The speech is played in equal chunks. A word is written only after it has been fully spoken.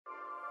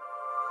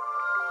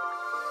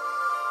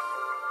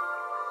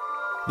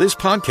This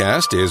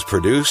podcast is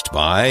produced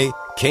by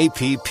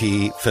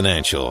KPP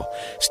Financial.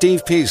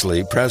 Steve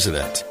Peasley,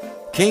 President.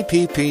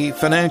 KPP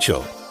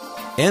Financial.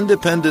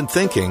 Independent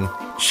thinking,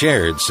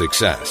 shared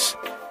success.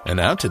 And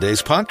now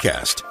today's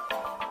podcast.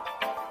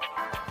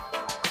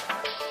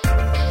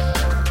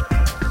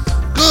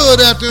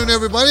 Good afternoon,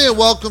 everybody, and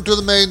welcome to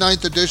the May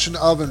 9th edition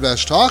of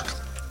Invest Talk.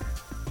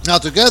 Now,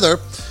 together,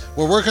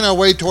 we're working our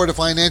way toward a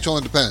financial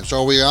independence,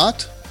 are we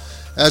not?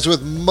 As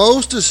with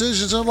most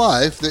decisions in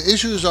life, the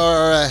issues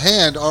at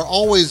hand are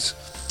always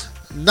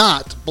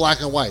not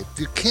black and white.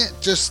 You can't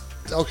just,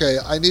 okay,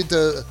 I need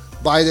to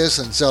buy this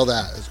and sell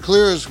that. It's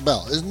clear as a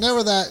bell. It's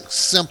never that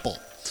simple.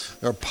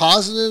 There are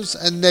positives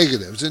and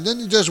negatives, and then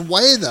you just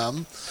weigh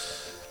them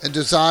and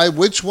decide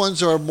which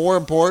ones are more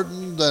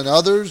important than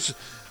others.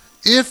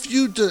 If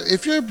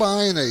you're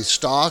buying a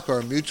stock or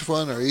a mutual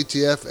fund or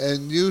ETF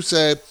and you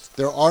say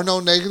there are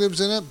no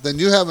negatives in it, then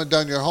you haven't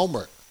done your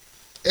homework.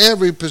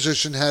 Every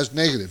position has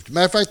negatives.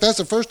 Matter of fact, that's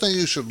the first thing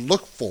you should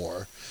look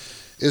for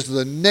is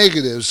the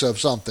negatives of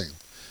something.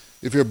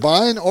 If you're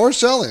buying or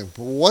selling,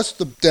 what's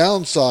the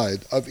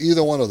downside of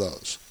either one of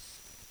those?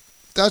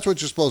 That's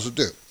what you're supposed to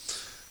do.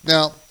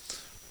 Now,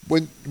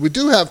 when we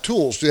do have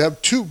tools, you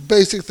have two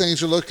basic things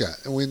to look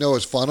at, and we know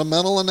it's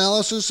fundamental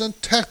analysis and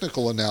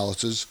technical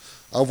analysis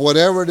of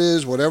whatever it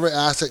is, whatever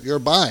asset you're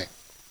buying.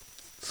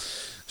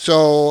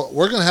 So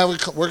we're going to have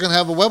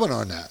a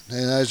webinar on that,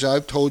 and as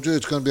I've told you,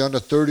 it's going to be on the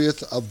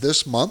 30th of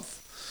this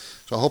month.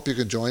 So I hope you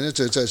can join us.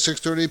 It's at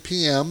 6:30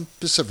 p.m.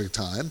 Pacific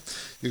time.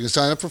 You can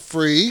sign up for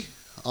free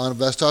on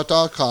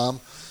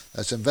investtalk.com.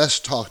 That's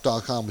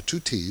investtalk.com with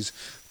two T's.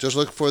 Just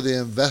look for the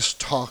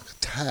Invest Talk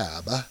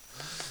tab,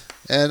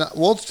 and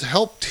we'll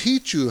help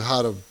teach you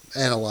how to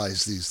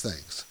analyze these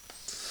things.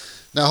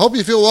 Now, I hope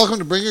you feel welcome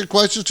to bring your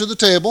questions to the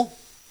table.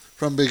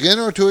 From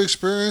beginner to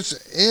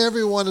experienced,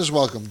 everyone is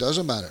welcome.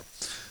 Doesn't matter.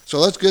 So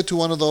let's get to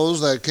one of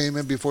those that came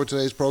in before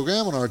today's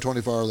program on our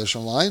 24-hour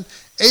listener line.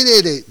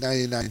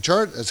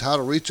 888-99-CHART is how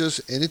to reach us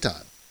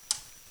anytime.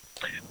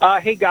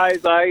 Hey,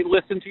 guys, I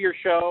listen to your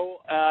show,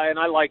 and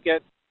I like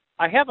it.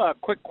 I have a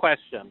quick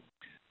question.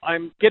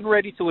 I'm getting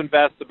ready to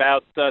invest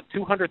about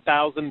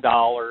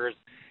 $200,000,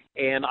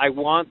 and I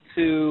want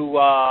to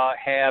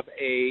have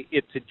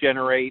it to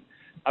generate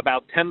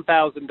about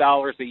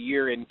 $10,000 a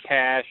year in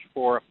cash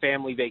for a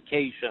family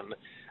vacation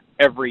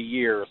every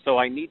year. So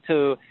I need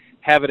to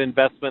have an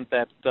investment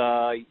that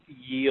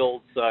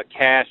yields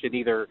cash in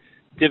either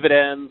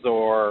dividends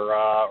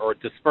or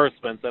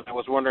disbursements, and I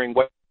was wondering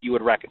what you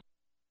would recommend.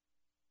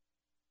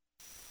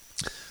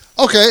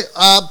 Okay,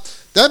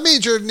 that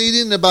means you're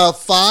needing about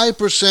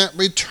 5%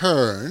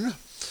 return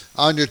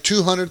on your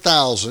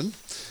 $200,000,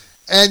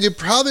 and you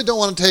probably don't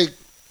want to take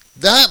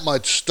that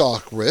much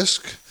stock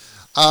risk.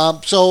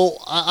 So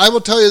I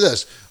will tell you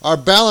this, our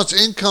balanced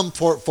income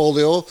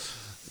portfolio,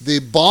 the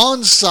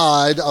bond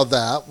side of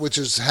that, which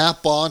is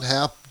half bond,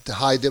 half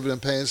high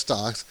dividend paying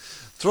stocks,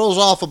 throws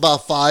off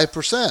about 5%.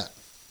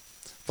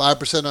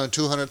 5% on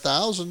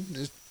 $200,000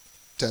 is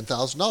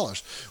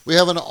 $10,000. We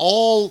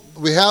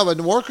have a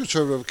more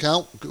conservative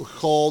account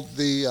called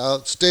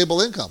the stable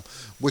income,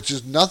 which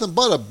is nothing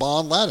but a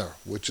bond ladder,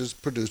 which is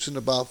producing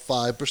about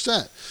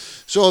 5%.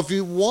 So if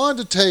you want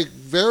to take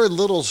very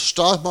little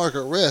stock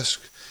market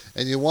risk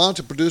and you want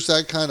to produce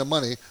that kind of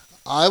money,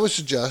 I would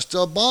suggest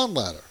a bond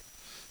ladder.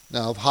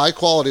 Now, high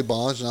quality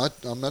bonds,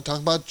 I'm not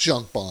talking about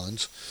junk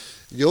bonds,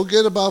 you'll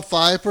get about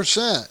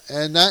 5%.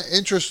 And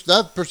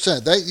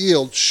that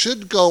yield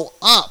should go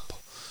up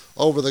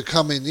over the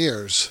coming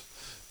years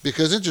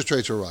because interest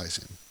rates are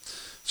rising.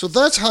 So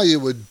that's how you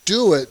would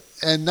do it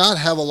and not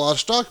have a lot of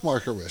stock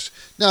market risk.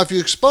 Now, if you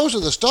expose to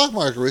the stock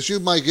market risk, you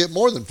might get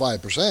more than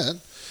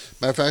 5%.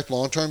 Matter of fact,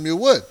 long term you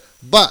would.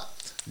 But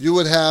you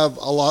would have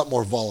a lot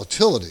more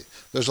volatility.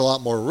 There's a lot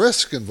more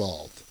risk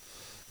involved.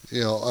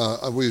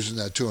 We're using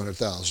that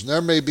 $200,000.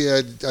 There may be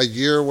a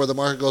year where the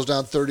market goes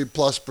down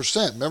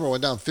 30+%. Remember, it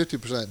went down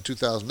 50% in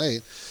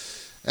 2008.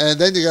 And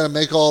then you got to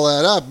make all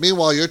that up.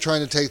 Meanwhile, you're trying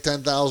to take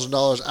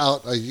 $10,000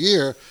 out a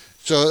year.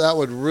 So that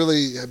would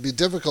really be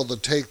difficult to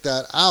take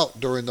that out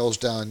during those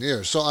down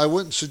years. So I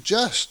wouldn't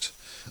suggest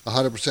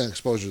 100%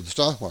 exposure to the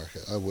stock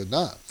market. I would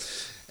not.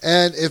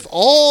 And if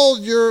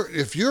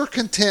you're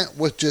content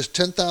with just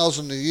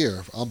 $10,000 a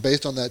year,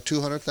 based on that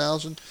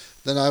 $200,000,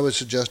 then I would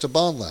suggest a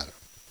bond ladder.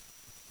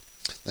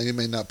 Now, you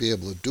may not be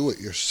able to do it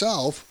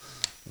yourself,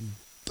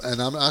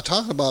 and I'm not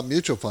talking about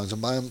mutual funds.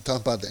 I'm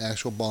talking about the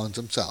actual bonds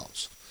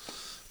themselves.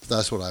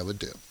 That's what I would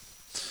do.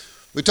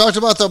 We talked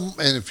about them,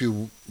 and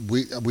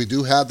we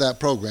do have that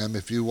program.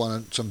 If you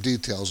want some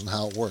details on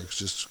how it works,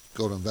 just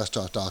go to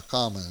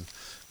investtalk.com and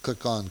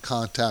click on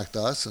Contact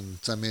Us and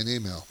send me an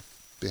email.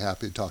 Be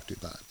happy to talk to you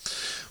about it.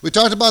 We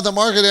talked about the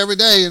market every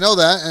day, you know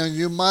that, and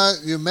you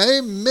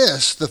may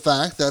miss the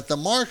fact that the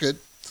market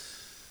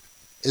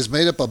is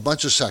made up of a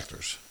bunch of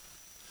sectors,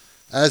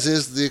 as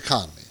is the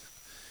economy.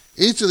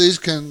 Each of these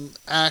can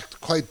act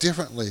quite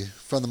differently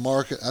from the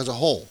market as a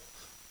whole,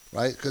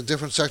 right? Because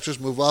different sectors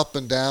move up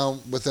and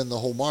down within the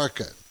whole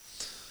market.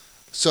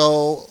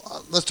 So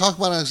let's talk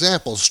about an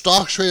example.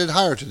 Stocks traded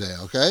higher today,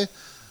 okay?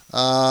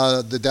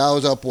 The Dow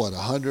is up,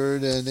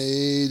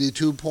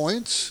 182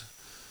 points?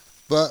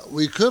 But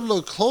we could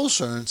look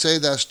closer and say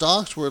that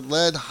stocks were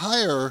led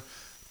higher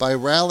by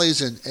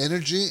rallies in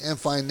energy and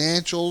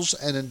financials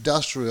and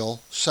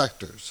industrial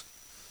sectors.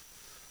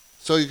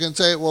 So you can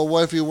say, well,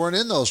 what if you weren't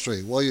in those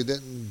three? Well, you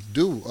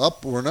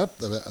weren't up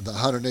the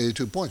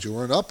 182 points. You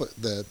weren't up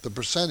the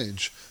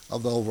percentage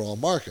of the overall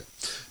market.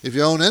 If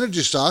you own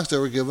energy stocks, they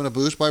were given a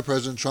boost by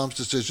President Trump's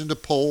decision to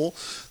pull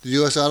the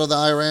U.S. out of the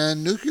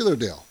Iran nuclear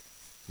deal.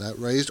 That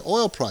raised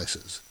oil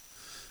prices,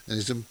 and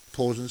he's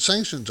imposing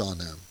sanctions on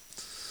them.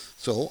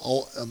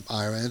 So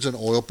Iran's an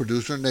oil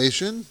producer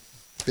nation,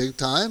 big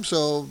time,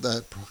 so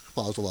that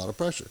caused a lot of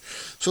pressure.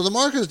 So the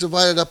market is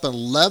divided up in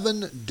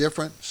 11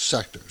 different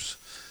sectors.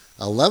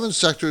 11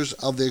 sectors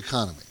of the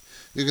economy.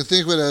 You can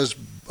think of it as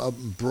a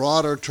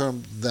broader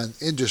term than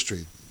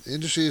industry.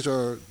 Industries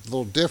are a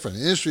little different.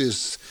 Industry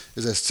is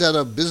a set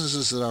of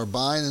businesses that are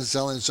buying and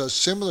selling such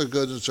similar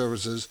goods and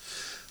services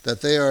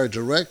that they are in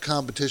direct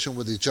competition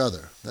with each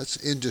other. That's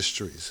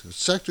industries.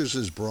 Sectors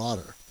is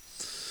broader.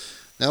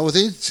 Now,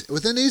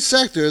 within each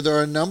sector, there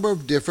are a number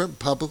of different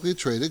publicly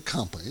traded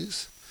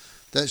companies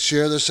that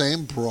share the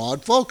same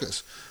broad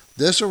focus.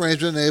 This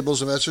arrangement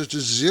enables investors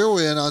to zero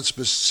in on a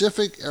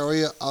specific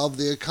area of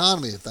the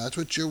economy. If that's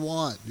what you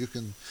want, you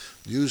can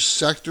use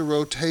sector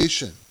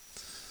rotation.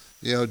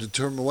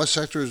 Determine what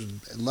sector is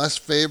less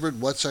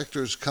favored, what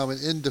sector is coming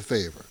into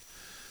favor.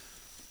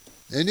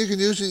 And you can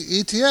use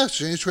ETFs,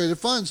 exchange traded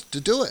funds,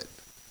 to do it.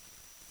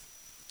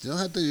 You don't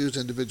have to use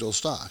individual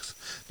stocks.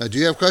 Now, do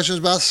you have questions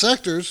about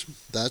sectors?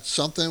 That's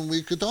something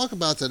we could talk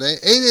about today.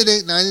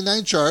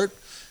 888-99-CHART.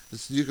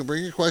 You can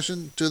bring your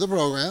question to the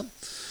program.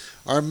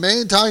 Our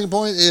main talking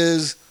point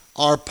is,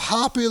 are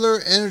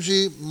popular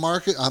emerging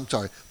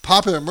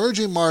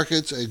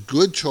markets a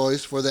good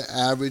choice for the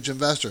average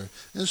investor?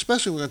 And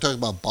especially we're going to talk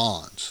about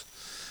bonds.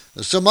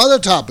 There's some other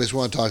topics we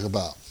want to talk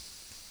about.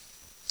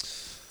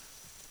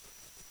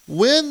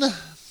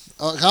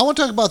 I want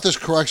to talk about this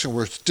correction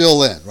we're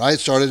still in, right? It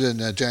started in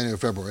January,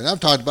 February, and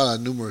I've talked about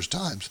it numerous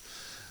times.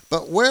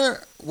 But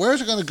where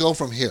is it going to go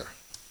from here?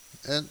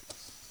 And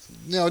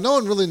no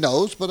one really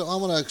knows, but I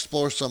want to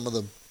explore some of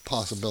the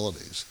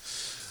possibilities.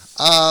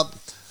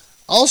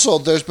 Also,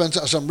 there's been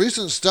some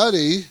recent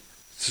study,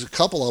 a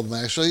couple of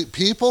them actually,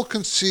 people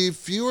conceive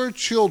fewer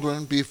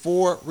children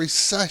before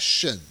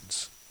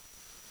recessions.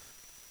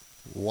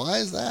 Why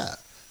is that?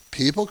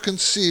 People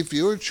conceive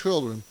fewer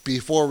children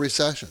before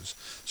recessions.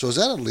 So is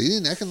that a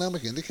leading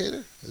economic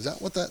indicator? Is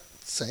that what that's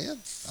saying?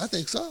 I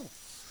think so.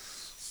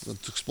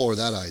 Let's explore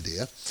that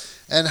idea.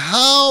 And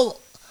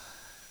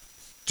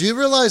do you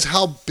realize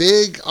how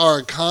big our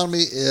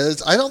economy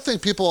is? I don't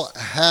think people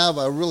have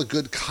a really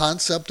good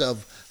concept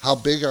of how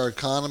big our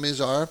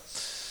economies are,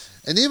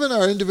 and even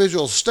our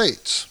individual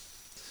states.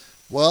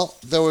 Well,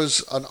 there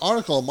was an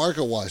article in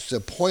MarketWatch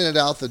that pointed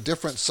out the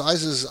different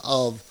sizes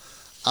of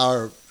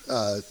our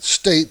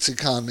state's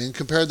economy and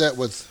compared that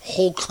with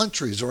whole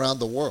countries around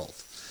the world.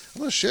 I'm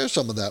going to share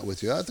some of that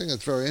with you. I think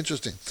it's very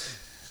interesting.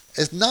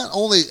 It's not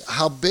only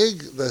how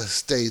big the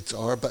states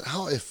are, but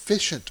how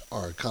efficient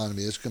our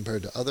economy is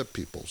compared to other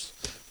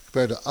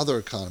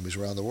economies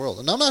around the world.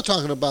 And I'm not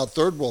talking about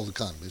third world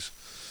economies.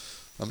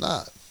 I'm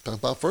not. I'm talking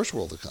about first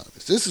world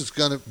economies.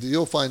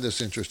 You'll find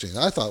this interesting.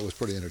 I thought it was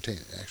pretty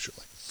entertaining,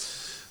 actually.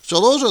 So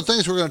those are the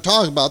things we're going to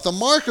talk about. The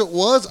market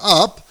was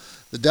up.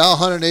 The Dow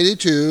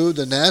 182,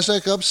 the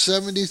NASDAQ up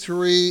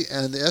 73,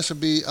 and the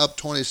S&P up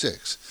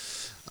 26.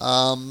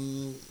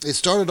 It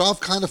started off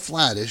kind of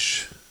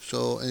flattish,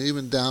 and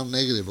even down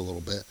negative a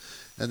little bit,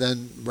 and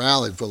then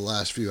rallied for the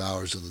last few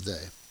hours of the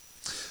day.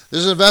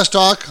 This is Invest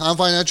Talk. I'm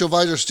financial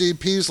advisor Steve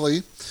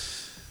Peasley.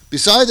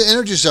 Beside the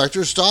energy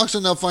sector, stocks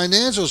in the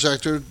financial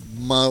sector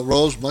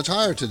rose much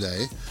higher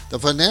today. The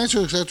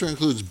financial sector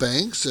includes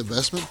banks,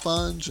 investment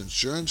funds,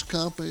 insurance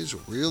companies,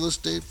 real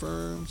estate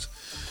firms.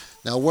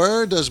 Now,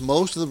 where does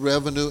most of the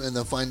revenue in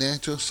the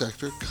financial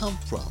sector come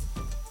from?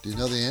 Do you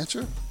know the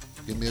answer?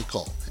 Give me a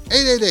call.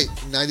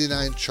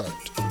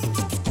 888-99-CHART.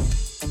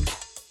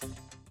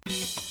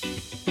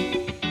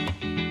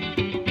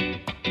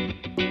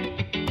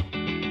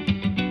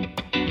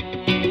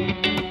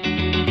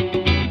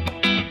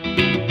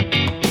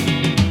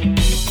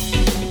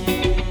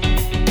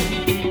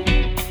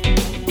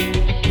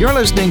 You're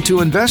listening to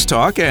Invest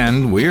Talk,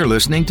 and we're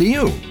listening to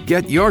you.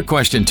 Get your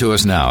question to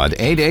us now at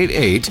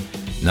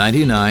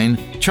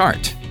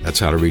 888-99-CHART. That's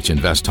how to reach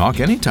Invest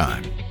Talk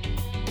anytime.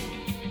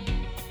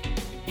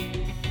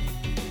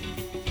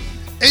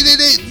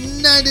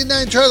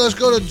 888-99-CHART. Let's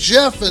go to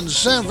Jeff in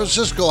San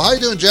Francisco. How you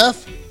doing,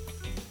 Jeff?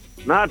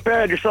 Not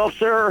bad. Yourself,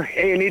 sir?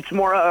 Hey, you need some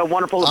more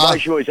wonderful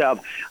advice you always have.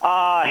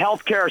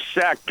 Healthcare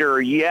sector,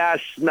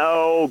 yes,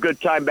 no, good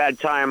time, bad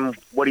time.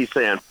 What are you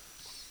saying?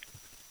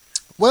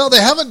 Well,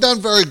 they haven't done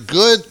very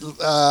good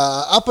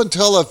up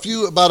until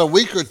about a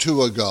week or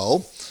two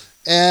ago.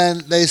 And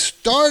they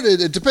started,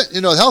 the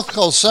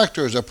healthcare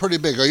sectors are pretty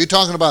big. Are you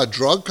talking about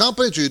drug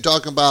companies? Are you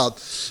talking about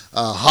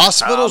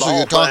hospitals? Or are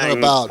you talking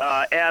about...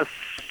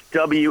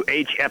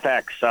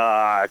 SWHFX.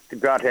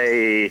 Got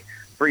a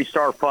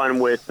 3-star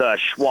fund with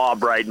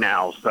Schwab right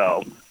now.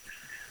 So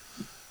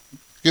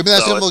give me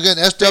that symbol again.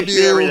 basically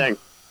SW. everything.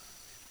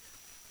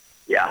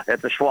 Yeah,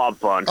 it's a Schwab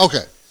fund.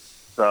 Okay.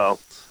 So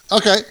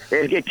Okay.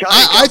 it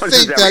I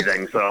encompasses think that-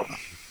 everything. So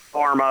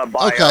pharma,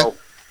 bio, Okay.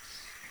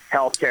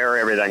 healthcare,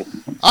 everything.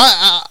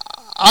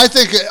 I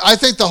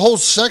think the whole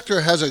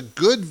sector has a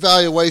good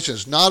valuation.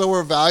 It's not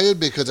overvalued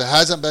because it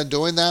hasn't been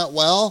doing that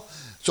well.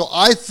 So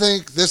I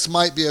think this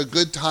might be a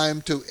good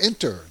time to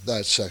enter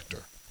that sector.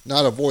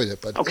 Not avoid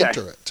it, but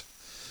enter it.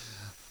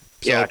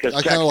 So Yeah, because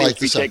I tech kind of seems like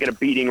to be the taking sector. a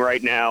beating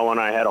right now, and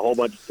I had a whole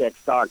bunch of tech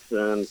stocks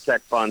and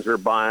tech funds were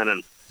buying,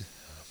 and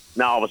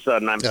now all of a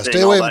sudden I'm Yeah, seeing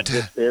stay all away that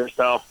from dip there.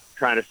 So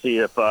trying to see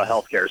if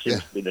healthcare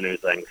seems to be the new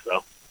thing.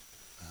 So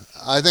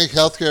I think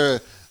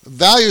healthcare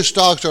value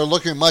stocks are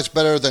looking much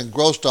better than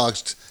growth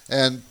stocks,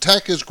 and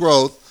tech is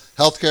growth,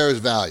 healthcare is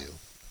value,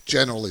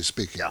 generally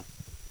speaking. Yeah.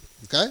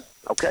 Okay?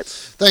 Okay.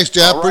 Thanks,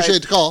 Jeff. All right.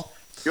 Appreciate the call.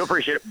 You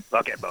appreciate it.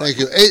 Okay, bye. Thank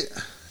you.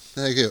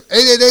 Thank you.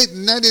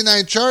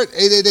 888-99-CHART,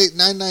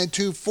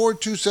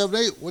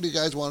 888-992-4278. What do you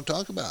guys want to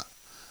talk about?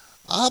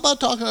 How about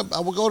talking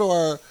about, we'll go to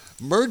our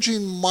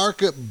emerging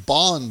market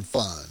bond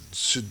funds.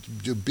 Should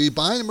you be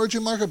buying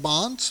emerging market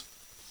bonds?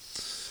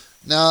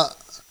 Now,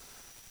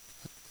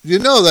 you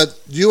know that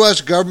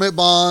U.S. government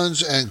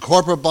bonds and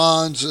corporate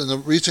bonds in the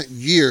recent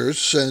years,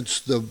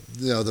 since the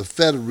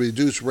Fed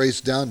reduced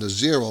rates down to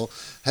zero,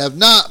 have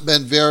not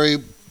been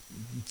very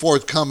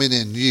forthcoming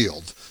in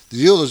yield. The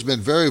yield has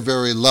been very,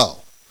 very low.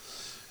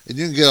 And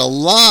you can get a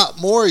lot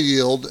more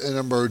yield in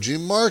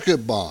emerging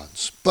market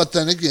bonds. But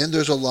then again,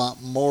 there's a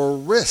lot more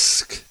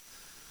risk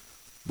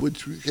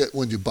which you get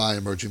when you buy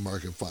emerging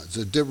market funds.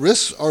 The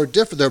risks are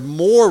different. There are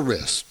more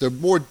risks. There are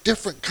more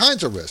different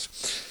kinds of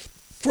risks.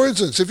 For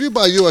instance, if you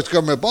buy U.S.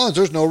 government bonds,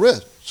 there's no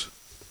risk.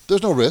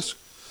 There's no risk.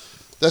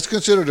 That's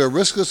considered a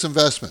riskless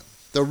investment.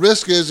 The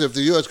risk is if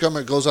the U.S.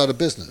 government goes out of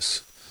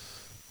business.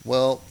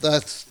 Well,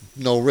 that's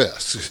no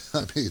risk.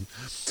 I mean,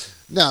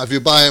 now, if you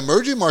buy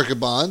emerging market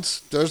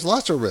bonds, there's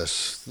lots of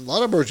risks. A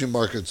lot of emerging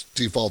markets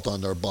default on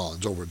their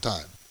bonds over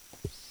time.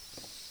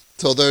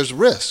 So there's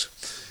risk.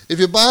 If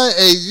you buy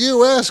a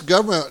U.S.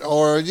 government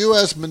or a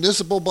U.S.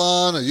 municipal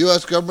bond, a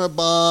U.S. government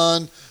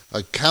bond,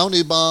 a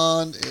county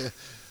bond,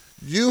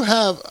 you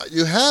have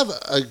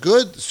a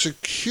good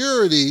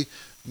security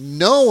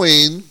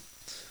knowing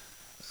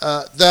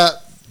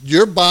that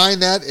you're buying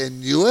that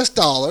in U.S.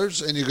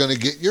 dollars and you're going to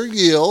get your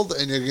yield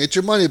and you're going to get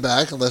your money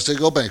back unless they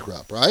go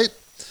bankrupt, right?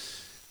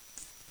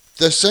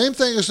 The same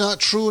thing is not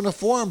true in a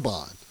foreign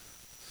bond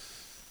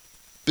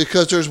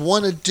because there's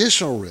one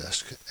additional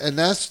risk, and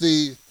that's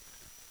the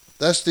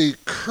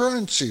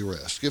currency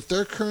risk. If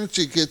their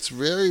currency gets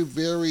very,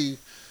 very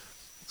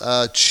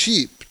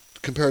cheap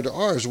compared to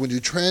ours, when you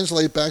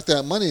translate back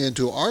that money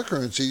into our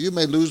currency, you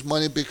may lose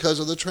money because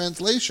of the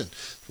translation.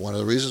 One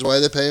of the reasons why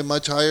they pay a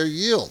much higher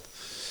yield.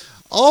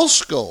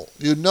 Also,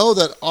 you know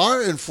that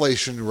our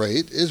inflation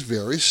rate is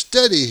very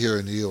steady here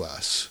in the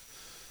U.S.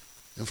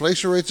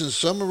 Inflation rates in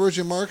some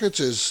emerging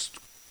markets is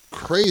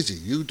crazy.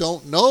 You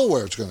don't know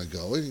where it's going to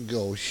go. It can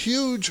go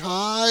huge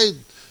high,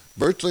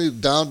 virtually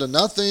down to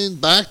nothing,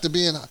 back to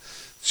being high.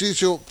 See,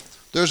 so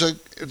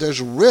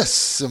there's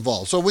risks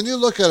involved. So when you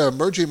look at an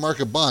emerging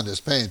market bond that's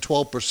paying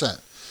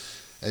 12%,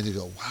 and you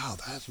go, wow,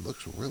 that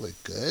looks really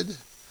good,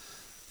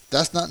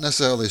 that's not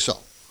necessarily so.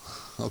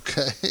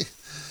 Okay?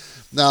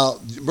 Now,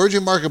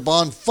 emerging market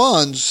bond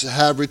funds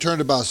have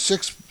returned about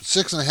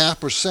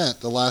 6.5%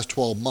 the last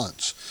 12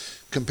 months,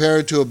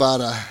 compared to about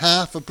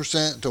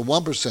 0.5% to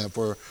 1%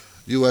 for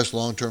U.S.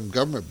 long-term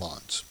government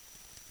bonds.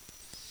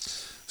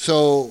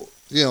 So,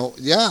 they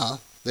have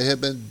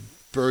been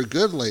very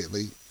good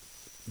lately,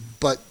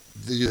 but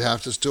you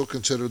have to still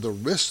consider the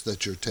risk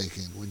that you're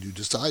taking when you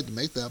decide to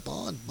make that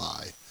bond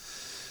buy.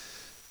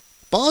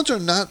 Bonds are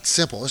not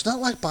simple. It's not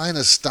like buying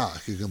a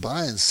stock. You can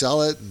buy and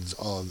sell it, and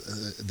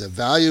the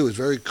value is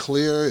very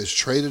clear. It's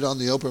traded on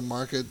the open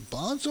market.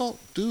 Bonds don't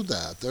do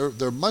that.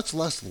 They're much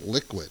less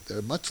liquid.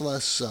 They're much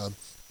less.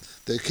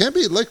 They can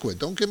be liquid.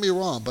 Don't get me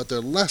wrong, but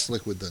they're less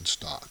liquid than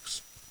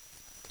stocks.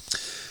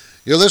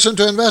 You're listening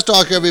to Invest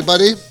Talk,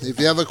 everybody. If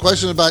you have a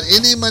question about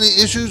any money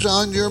issues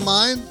on your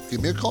mind,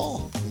 give me a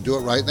call. You can do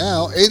it right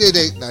now.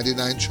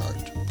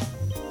 888-99-CHART.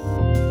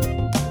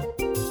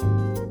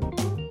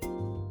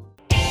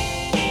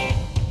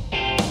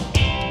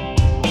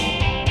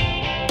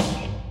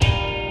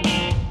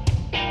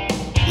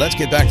 Let's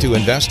get back to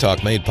Invest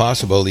Talk, made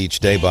possible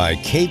each day by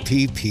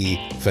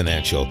KPP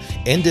Financial.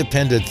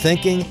 Independent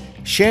thinking,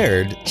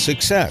 shared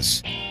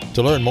success.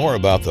 To learn more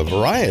about the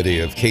variety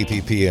of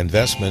KPP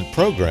investment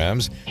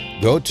programs,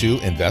 go to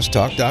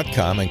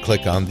investtalk.com and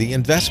click on the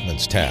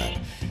Investments tab.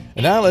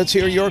 And now let's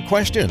hear your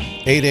question.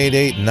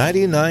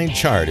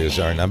 888-99-CHART is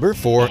our number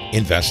for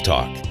Invest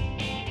Talk.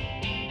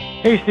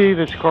 Hey, Steve,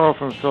 it's Carl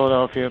from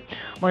Philadelphia.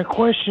 My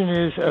question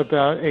is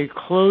about a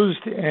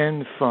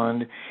closed-end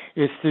fund.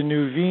 It's the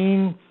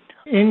Nuveen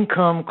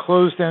Income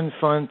Closed-End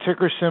Fund,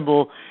 ticker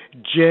symbol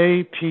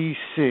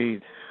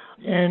JPC.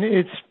 And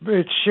its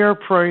share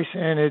price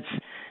and its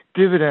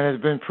dividend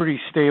has been pretty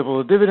stable.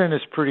 The dividend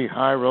is pretty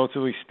high,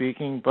 relatively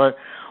speaking, but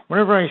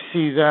whenever I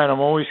see that, I'm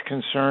always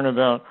concerned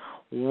about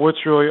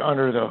what's really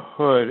under the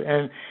hood.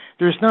 And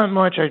there's not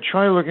much. I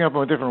try looking up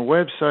on different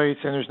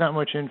websites, and there's not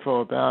much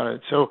info about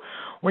it. So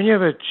when you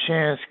have a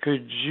chance,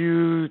 could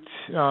you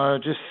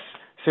just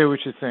say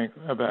what you think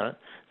about it?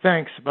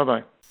 Thanks.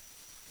 Bye-bye.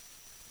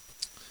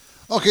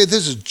 Okay,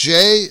 this is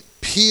J,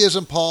 P as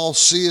in Paul,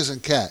 C as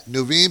in Cat.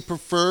 Nuveen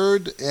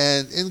Preferred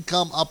and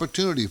Income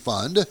Opportunity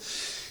Fund.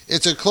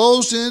 It's a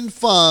closed-end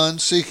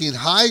fund seeking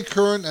high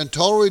current and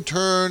total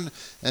return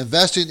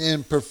investing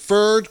in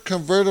preferred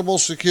convertible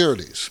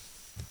securities.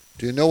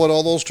 Do you know what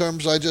all those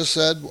terms I just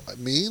said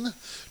mean?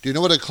 Do you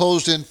know what a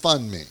closed-end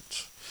fund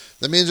means?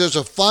 That means there's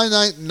a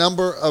finite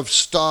number of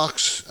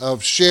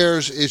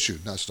shares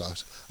issued.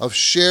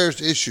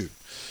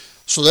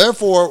 So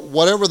therefore,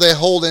 whatever they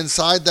hold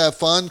inside that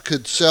fund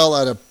could sell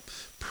at a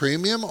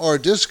premium or a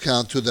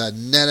discount to the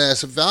net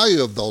asset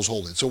value of those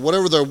holdings. So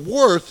whatever they're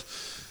worth,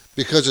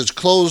 because it's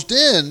closed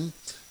in,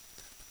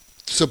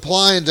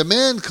 supply and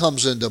demand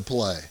comes into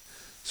play.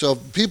 So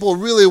if people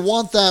really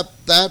want that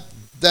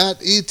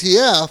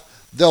ETF,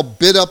 they'll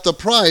bid up the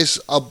price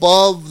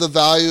above the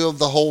value of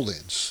the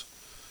holdings.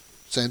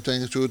 Same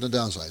thing is true in the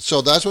downside.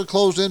 So that's what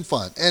closed-end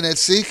fund. And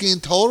it's seeking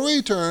total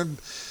return,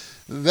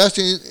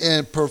 investing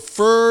in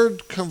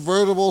preferred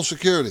convertible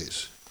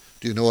securities.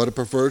 Do you know what a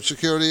preferred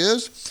security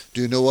is?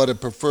 Do you know what a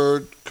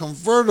preferred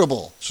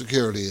convertible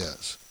security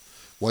is?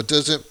 What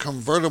does it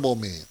convertible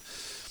mean?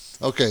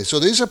 Okay, so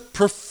these are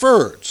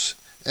preferreds.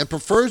 And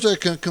preferreds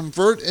that can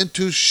convert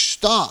into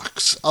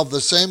stocks of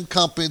the same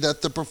company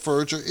that the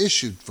preferreds are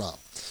issued from.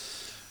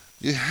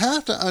 You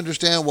have to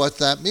understand what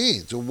that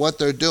means and what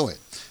they're doing.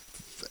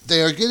 They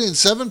have gotten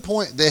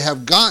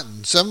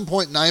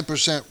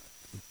 7.9%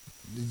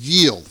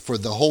 yield for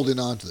the holding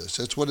on to this.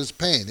 That's what it's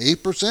paying.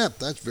 8%.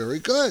 That's very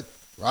good,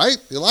 right?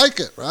 You like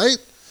it, right?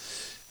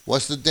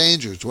 What's the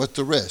dangers? What's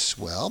the risk?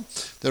 Well,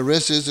 the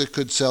risk is it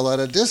could sell at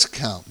a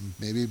discount.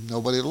 Maybe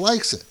nobody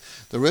likes it.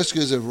 The risk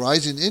is a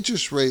rising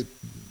interest rate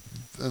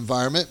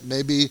environment,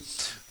 maybe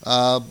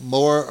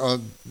more.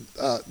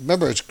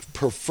 Remember, it's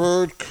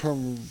preferred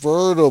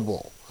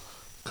convertible.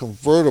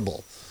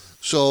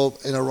 So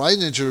in a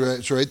rising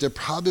interest rate, there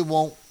probably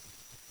won't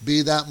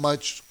be that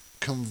much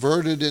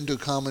converted into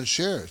common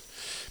shares.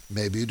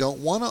 Maybe you don't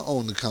want to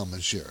own the common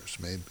shares,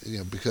 maybe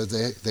because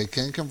they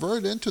can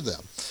convert into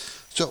them.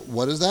 So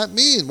what does that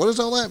mean? What does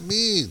all that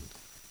mean?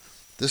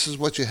 This is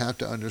what you have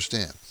to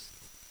understand.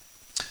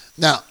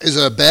 Now, is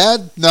it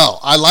bad? No.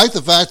 I like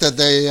the fact that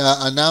they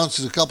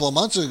announced a couple of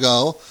months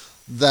ago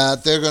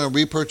that they're going to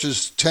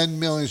repurchase 10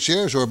 million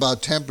shares, or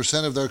about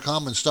 10% of their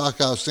common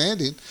stock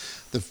outstanding.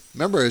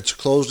 Remember, it's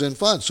closed-end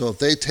fund. So if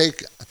they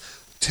take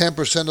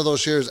 10% of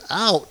those shares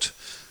out,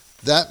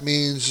 that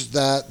means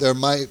that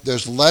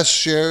there's less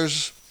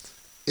shares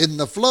in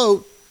the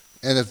float,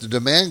 and if the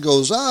demand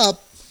goes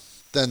up,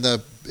 then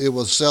it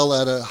will sell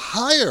at a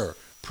higher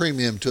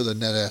premium to the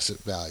net asset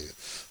value.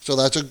 So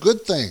that's a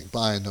good thing,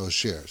 buying those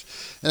shares.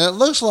 And it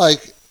looks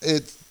like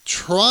it's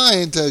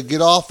trying to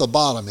get off the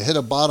bottom. It hit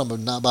a bottom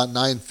of about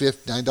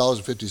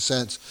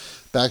 $9.50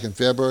 back in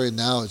February.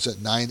 Now it's at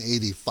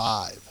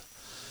 $9.85.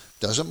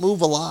 Doesn't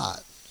move a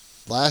lot.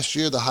 Last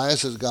year, the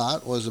highest it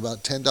got was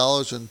about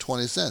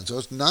 $10.20. So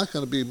it's not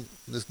going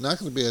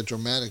to be a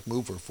dramatic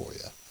mover for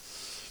you.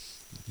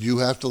 You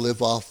have to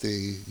live off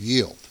the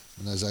yield.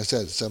 And as I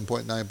said, it's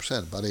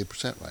 7.9%, about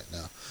 8% right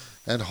now.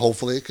 And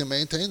hopefully it can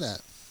maintain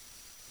that.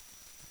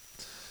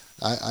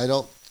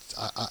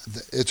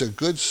 It's a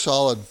good,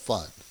 solid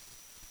fund.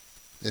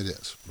 It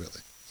is,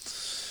 really.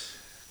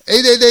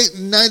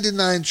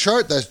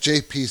 888-99-CHART, that's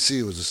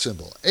JPC was a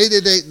symbol.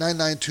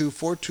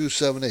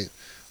 888-992-4278.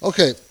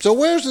 Okay, so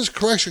where's this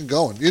correction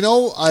going?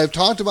 I've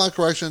talked about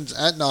corrections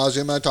ad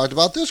nauseum. I talked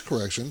about this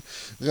correction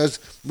because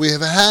we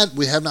have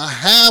not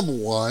had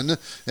one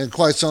in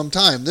quite some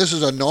time. This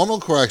is a normal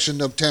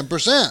correction of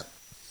 10%.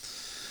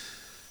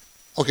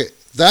 Okay,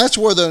 that's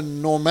where the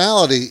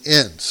normality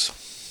ends.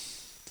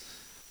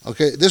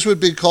 Okay, this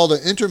would be called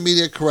an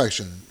intermediate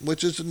correction,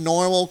 which is a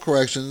normal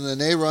correction, and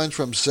they run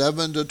from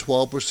 7 to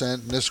 12%,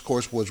 and this, of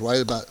course, was right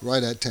at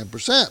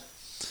 10%.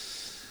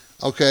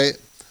 Okay,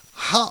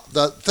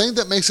 the thing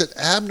that makes it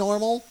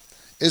abnormal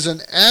is an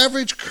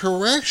average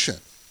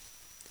correction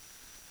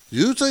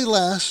usually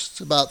lasts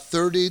about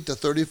 30 to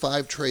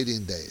 35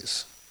 trading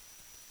days.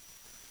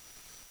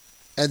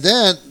 And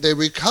then they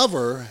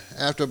recover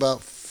after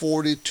about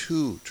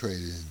 42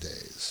 trading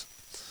days.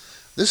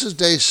 This is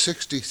day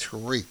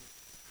 63.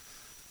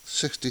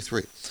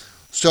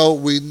 So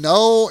we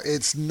know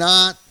it's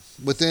not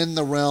within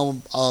the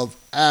realm of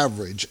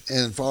average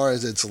as far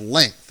as its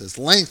length. Its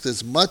length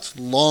is much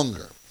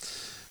longer.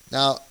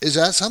 Now, is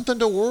that something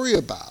to worry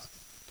about?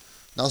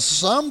 Now,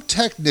 some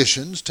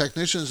technicians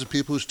are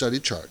people who study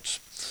charts.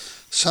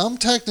 Some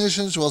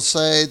technicians will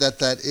say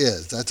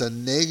that's a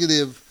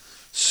negative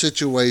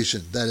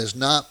situation, that is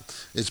not,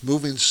 it's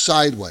moving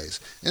sideways.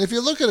 And if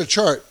you look at a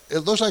chart, it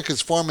looks like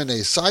it's forming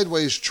a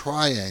sideways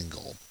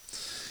triangle.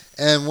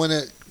 And when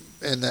it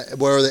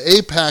where the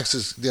apex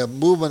is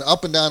moving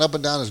up and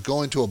down is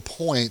going to a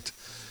point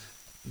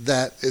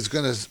that is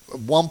going to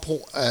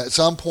at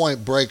some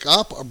point break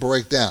up or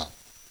break down.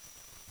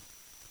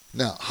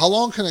 Now, how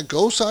long can it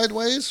go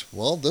sideways?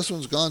 Well, this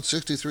one's gone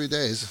 63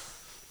 days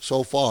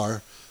so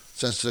far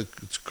since the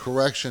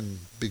correction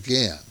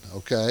began,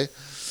 okay?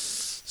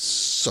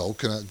 So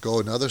can it go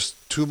another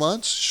 2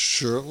 months?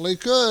 Certainly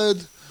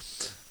could.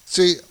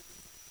 See,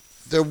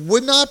 there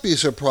would not be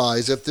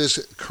surprised if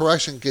this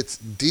correction gets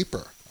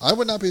deeper. I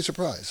would not be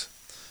surprised.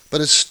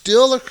 But it's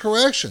still a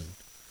correction.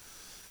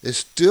 It's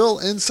still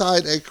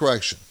inside a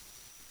correction.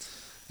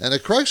 And a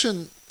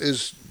correction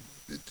is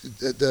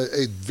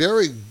a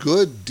very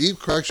good deep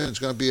correction is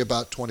going to be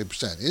about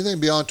 20%. Anything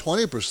beyond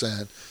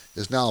 20%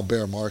 is now a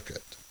bear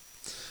market.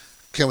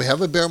 Can we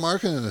have a bear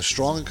market in a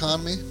strong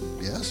economy?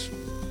 Yes.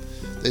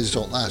 They just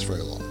don't last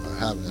very long, or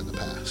haven't in the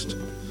past.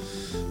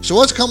 So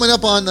what's coming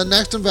up on the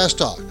next Invest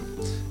Talk?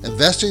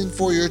 Investing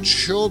for your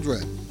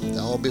children.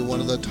 That will be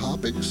one of the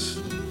topics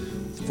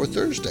for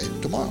Thursday,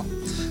 tomorrow.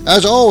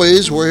 As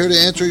always, we're here to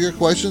answer your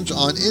questions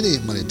on any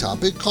money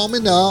topic. Call me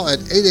now at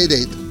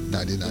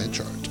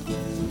 888-99-CHART.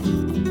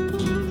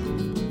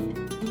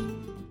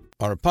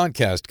 Our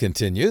podcast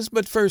continues,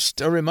 but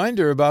first, a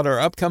reminder about our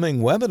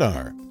upcoming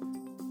webinar.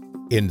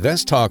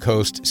 Invest Talk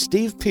host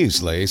Steve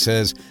Peasley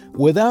says,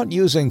 without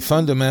using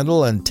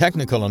fundamental and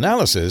technical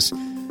analysis,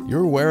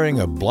 you're wearing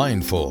a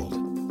blindfold.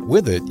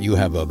 With it, you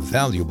have a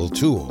valuable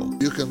tool.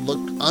 You can look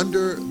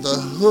under the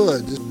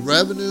hood,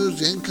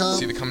 revenues, income.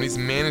 See the company's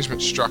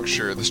management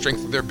structure, the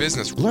strength of their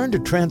business. Learn to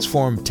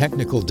transform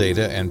technical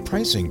data and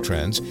pricing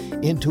trends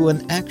into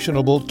an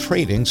actionable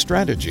trading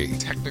strategy.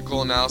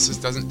 Technical analysis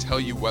doesn't tell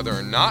you whether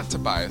or not to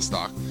buy a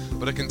stock,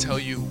 but it can tell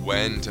you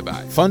when to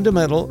buy.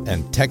 Fundamental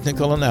and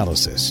technical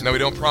analysis. Now, we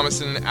don't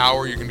promise in an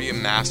hour you're going to be a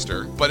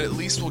master, but at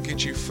least we'll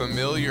get you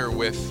familiar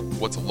with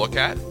what to look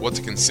at, what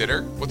to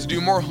consider, what to do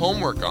more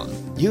homework on.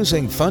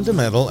 Using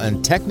fundamental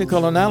and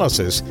technical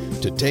analysis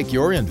to take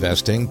your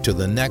investing to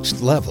the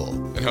next level.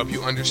 And help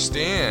you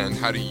understand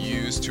how to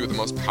use two of the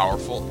most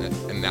powerful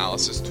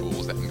analysis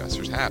tools that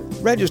investors have.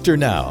 Register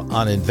now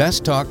on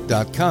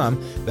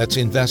investtalk.com. That's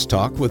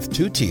InvestTalk with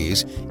 2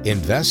 T's,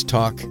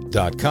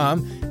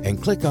 investtalk.com,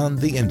 and click on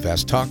the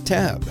Invest Talk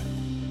tab.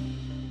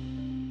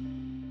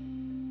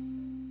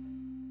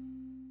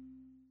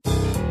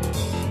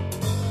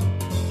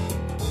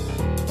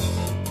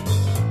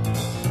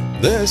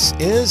 This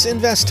is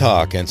Invest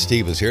Talk, and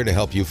Steve is here to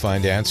help you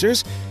find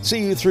answers, see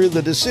you through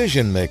the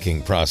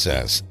decision-making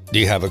process. Do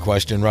you have a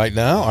question right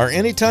now? Our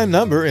anytime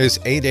number is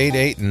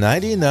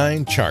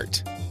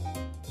 888-99-CHART.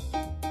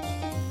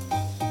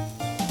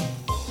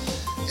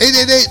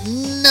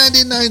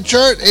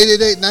 888-99-CHART,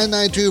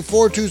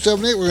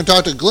 888-992-4278. We're going to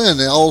talk to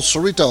Glenn in El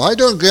Cerrito. How you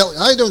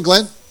doing,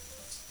 Glenn?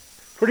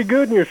 Pretty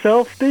good. And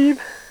yourself,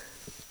 Steve?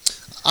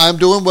 I'm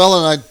doing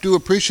well, and I do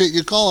appreciate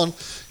you calling.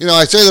 You know,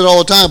 I say that all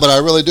the time, but I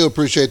really do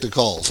appreciate the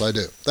calls. I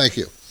do. Thank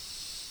you.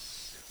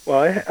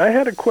 Well, I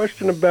had a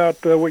question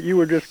about what you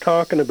were just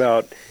talking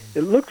about.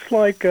 It looks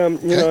like,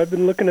 know, I've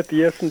been looking at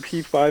the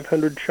S&P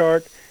 500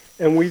 chart,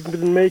 and we've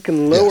been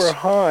making lower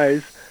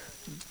highs,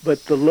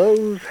 but the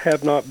lows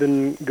have not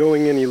been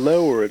going any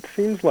lower. It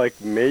seems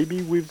like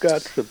maybe we've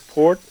got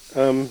support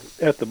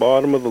at the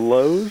bottom of the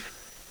lows,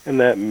 and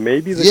that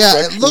maybe the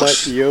correction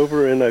might be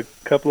over in a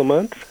couple of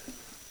months.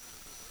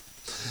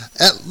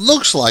 It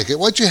looks like it.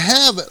 What you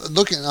have,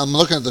 I'm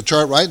looking at the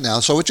chart right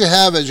now. So what you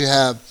have is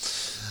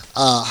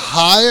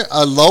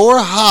lower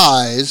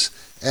highs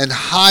and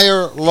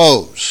higher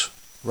lows,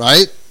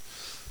 right?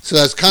 So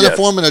that's kind of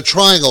forming a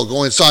triangle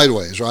going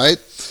sideways, right?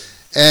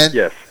 And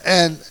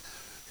and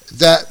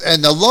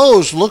the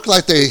lows look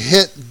like they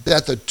hit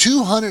at the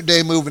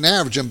 200-day moving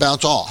average and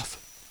bounce off.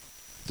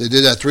 They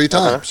did that 3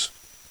 times.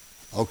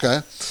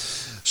 Okay.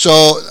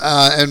 So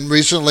and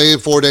recently,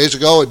 4 days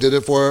ago, it did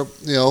it for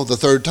the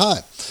 3rd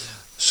time.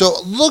 So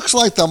it looks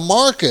like the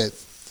market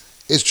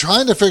is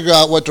trying to figure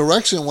out what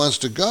direction it wants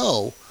to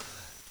go,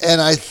 and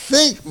I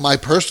think my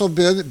personal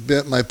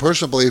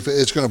belief is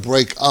it's going to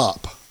break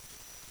up,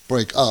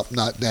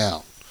 not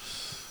down.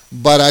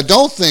 But I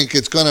don't think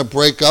it's going to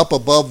break up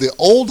above the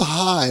old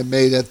high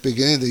made at the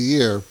beginning of the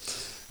year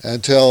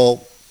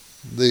until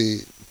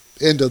the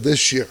end of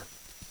this year.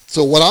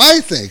 So what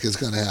I think is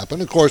going to happen,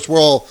 of course,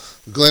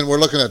 Glenn, we're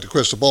looking at the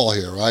crystal ball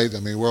here, right?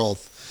 I mean,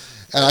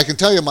 and I can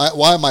tell you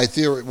why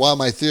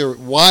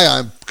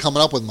I'm coming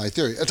up with my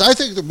theory. I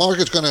think the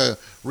market's going to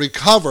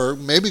recover,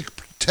 maybe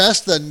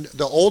test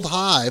the old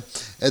high,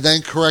 and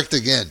then correct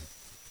again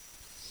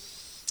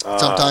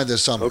sometime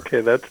this summer. Okay,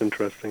 that's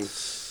interesting.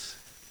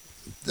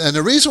 And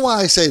the reason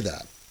why I say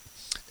that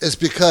is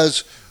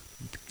because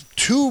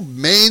 2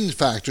 main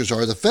factors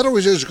are the Federal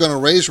Reserve is going to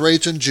raise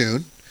rates in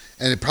June,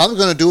 and they're probably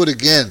going to do it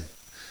again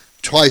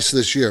twice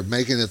this year,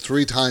 making it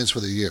 3 times for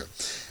the year.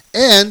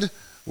 And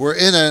we're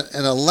in an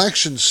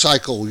election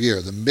cycle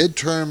year, the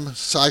midterm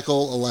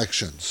cycle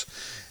elections.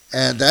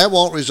 And that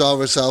won't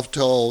resolve itself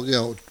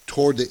till,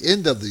 toward the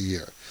end of the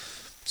year.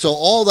 So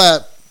all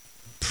that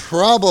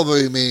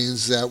probably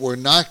means that we're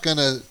not going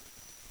to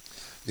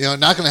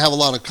not going to have a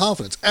lot of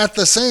confidence. At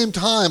the same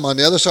time, on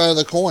the other side of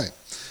the coin,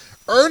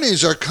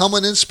 earnings are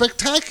coming in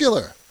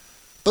spectacular,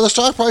 but the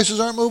stock prices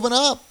aren't moving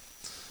up.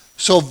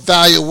 So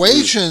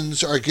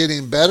valuations are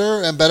getting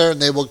better and better,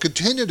 and they will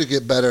continue to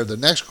get better the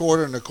next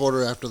quarter and the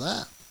quarter after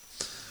that.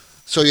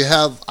 So you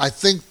have, I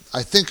think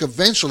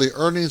eventually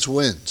earnings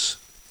wins.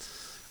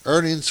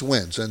 Earnings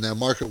wins, and the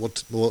market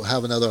will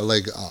have another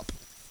leg up.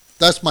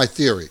 That's my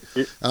theory,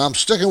 and I'm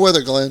sticking with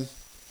it, Glenn.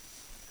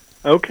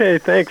 Okay,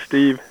 thanks,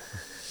 Steve.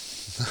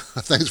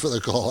 Thanks for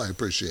the call. I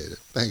appreciate it.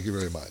 Thank you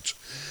very much.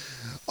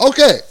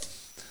 Okay,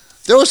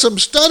 there were some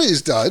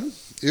studies done.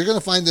 You're going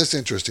to find this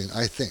interesting,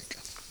 I think.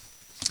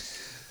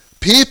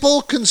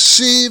 People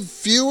conceive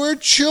fewer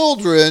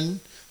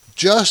children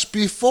just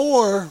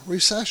before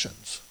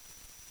recessions.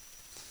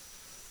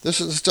 This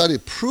is a study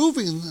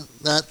proving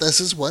that this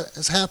is what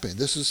is happening.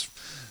 This is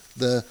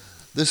a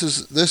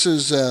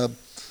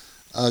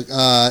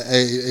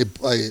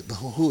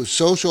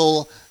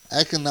social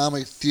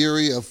economic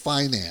theory of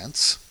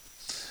finance,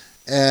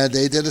 and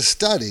they did a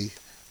study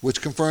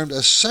which confirmed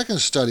a second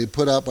study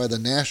put out by the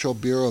National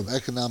Bureau of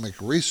Economic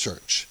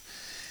Research.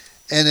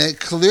 And it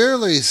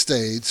clearly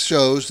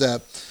shows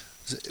that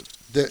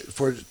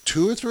for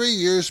 2 or 3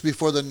 years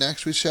before the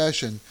next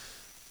recession,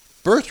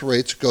 birth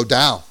rates go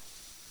down.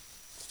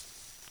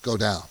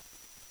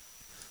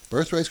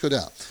 Birth rates go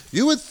down.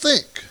 You would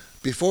think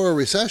before a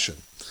recession,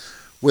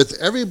 with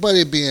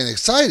everybody being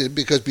excited,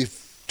 because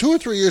 2 or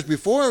 3 years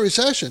before a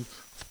recession,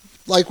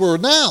 like we're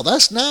now,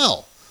 that's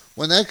now,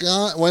 when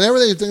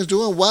everything's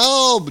doing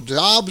well,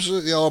 jobs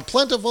are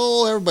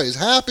plentiful, everybody's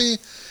happy,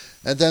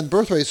 and then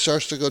birth rate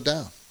starts to go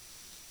down.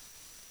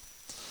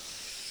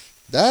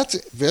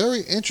 That's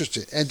very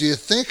interesting. And do you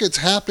think it's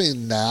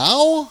happening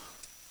now?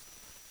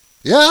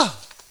 Yeah,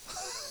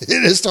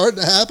 it is starting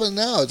to happen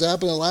now. It's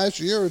happened the last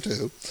year or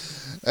two,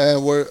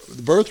 and where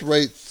birth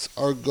rates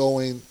are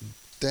going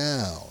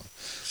down.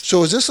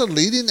 So is this a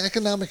leading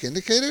economic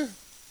indicator?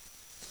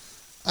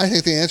 I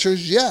think the answer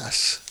is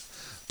yes.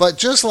 But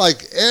just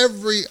like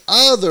every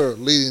other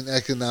leading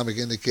economic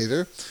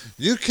indicator,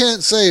 you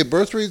can't say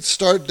birth rates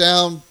start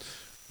down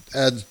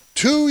at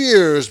 2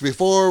 years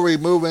before we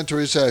move into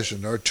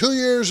recession, or 2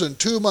 years and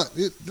 2 months.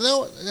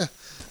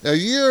 A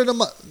year and a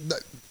month.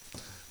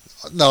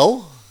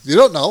 No, you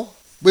don't know.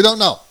 We don't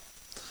know.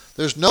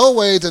 There's no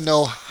way to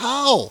know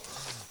how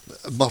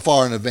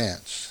far in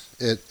advance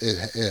it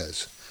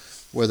is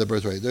where the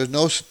birth rate.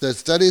 The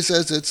study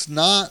says it's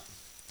not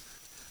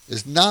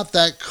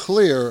that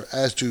clear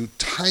as to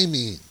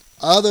timing,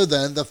 other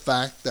than the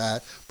fact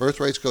that birth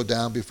rates go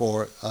down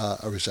before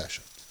a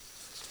recession.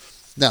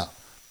 Now,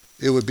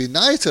 it would be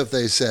nice if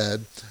they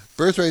said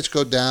birth rates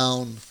go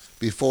down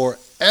before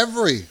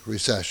every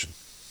recession.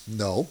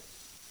 No,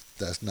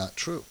 that's not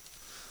true.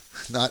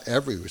 Not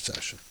every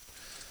recession.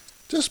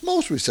 Just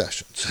most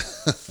recessions.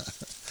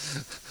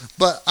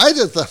 But I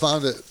just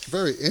found it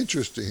very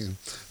interesting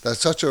that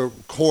such a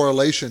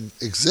correlation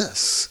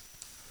exists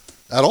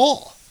at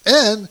all.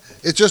 And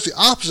it's just the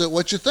opposite of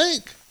what you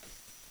think.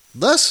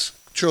 Less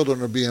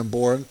children are being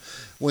born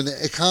when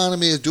the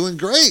economy is doing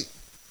great.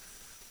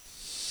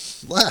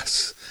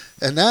 Less.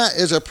 And that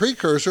is a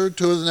precursor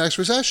to the next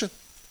recession.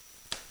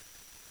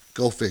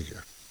 Go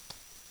figure.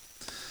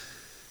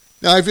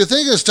 Now, if you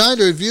think it's time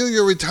to review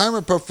your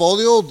retirement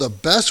portfolio, the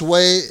best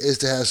way is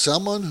to have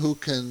someone who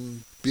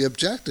can be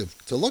objective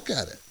to look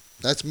at it.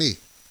 That's me.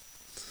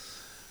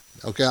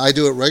 Okay, I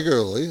do it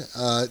regularly.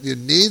 You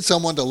need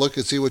someone to look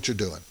and see what you're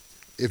doing.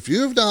 If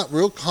you're not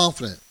real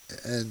confident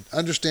and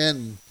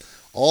understand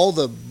all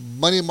the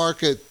money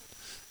market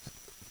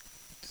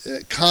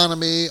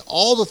economy,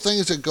 all the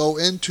things that go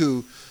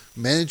into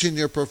managing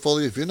your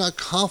portfolio, if you're not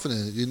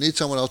confident, you need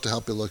someone else to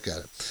help you look at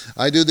it.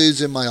 I do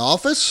these in my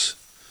office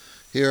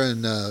here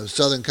in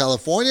Southern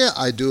California.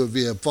 I do it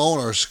via phone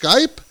or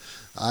Skype.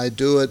 I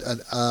do it.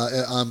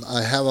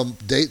 I have a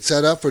date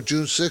set up for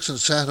June 6th in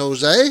San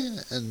Jose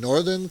in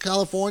Northern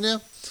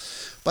California.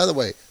 By the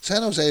way,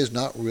 San Jose is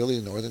not really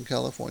in Northern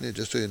California,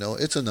 just so you know.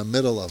 It's in the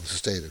middle of the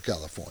state of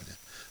California.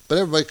 But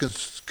everybody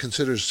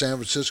considers San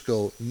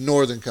Francisco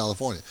Northern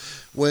California,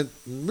 when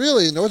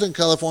really Northern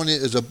California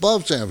is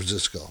above San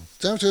Francisco.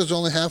 San Francisco is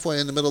only halfway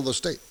in the middle of the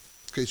state,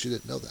 in case you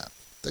didn't know that.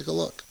 Take a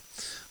look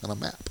on a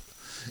map.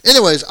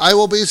 Anyways, I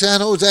will be in San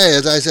Jose,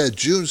 as I said,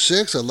 June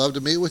 6th. I'd love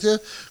to meet with you.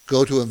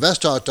 Go to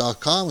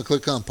investtalk.com and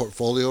click on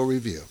Portfolio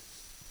Review.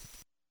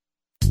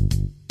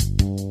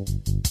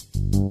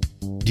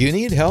 Do you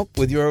need help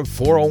with your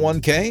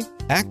 401k?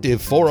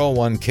 Active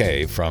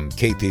 401k from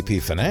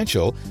KPP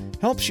Financial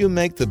helps you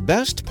make the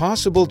best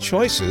possible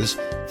choices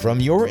from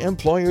your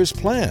employer's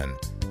plan.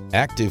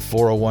 Active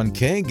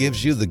 401k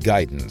gives you the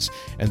guidance,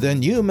 and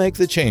then you make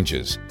the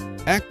changes.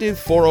 Active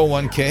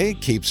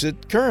 401k keeps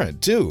it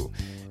current, too.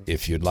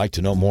 If you'd like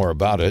to know more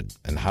about it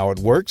and how it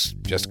works,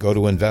 just go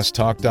to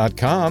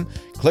investtalk.com,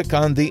 click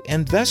on the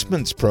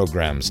Investments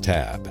Programs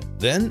tab,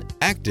 then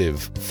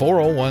Active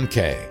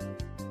 401k.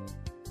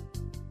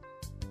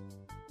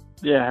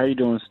 Yeah, how you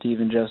doing, Steve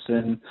and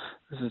Justin?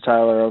 This is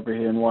Tyler over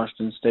here in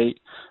Washington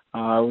State.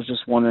 I was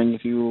just wondering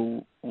if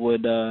you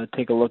would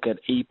take a look at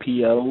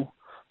APO,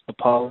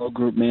 Apollo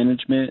Group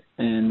Management,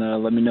 and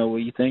let me know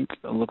what you think.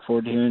 I look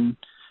forward to hearing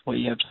what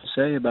you have to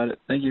say about it.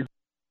 Thank you.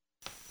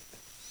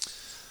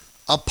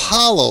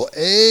 Apollo,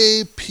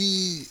 APO.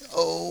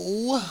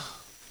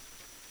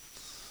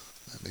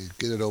 Let me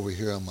get it over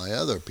here on my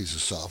other piece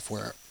of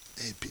software,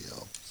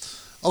 APO.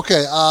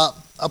 Okay,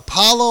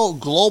 Apollo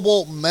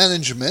Global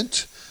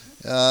Management.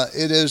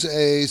 It is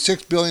a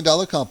 $6 billion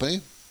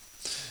company,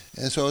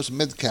 and so it's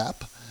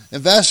mid-cap.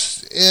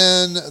 Invest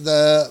in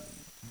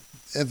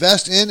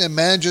and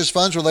manages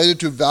funds related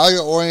to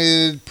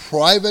value-oriented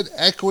private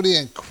equity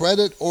and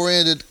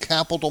credit-oriented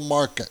capital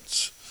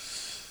markets.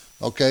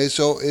 Okay,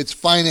 so it's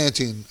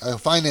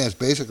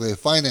basically a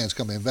finance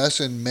company. Invests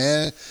in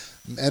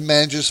and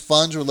manages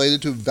funds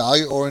related to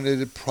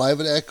value-oriented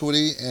private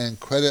equity and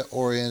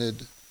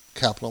credit-oriented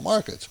capital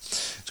markets.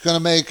 It's going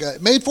to made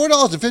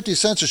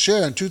 $4.50 a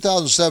share in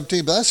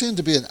 2017, but that seemed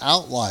to be an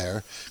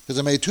outlier because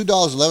it made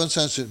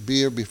 $2.11 the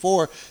year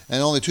before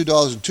and only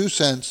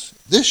 $2.02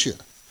 this year.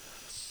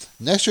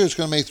 Next year it's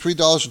going to make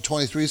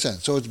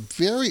 $3.23. So it's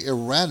very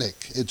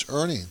erratic, its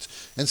earnings.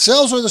 And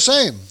sales are the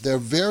same. They're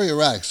very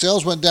erratic.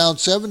 Sales went down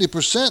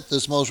 70%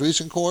 this most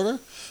recent quarter.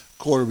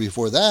 Quarter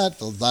before that,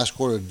 the last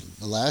quarter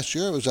of last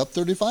year, it was up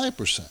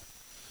 35%.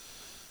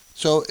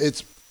 So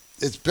it's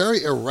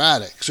very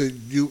erratic. So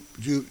you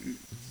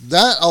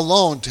that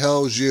alone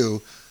tells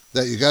you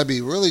that you got to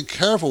be really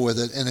careful with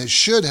it, and it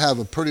should have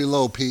a pretty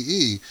low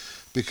PE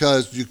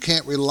because you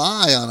can't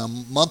rely on a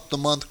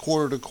month-to-month,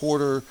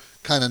 quarter-to-quarter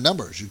kind of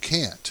numbers. You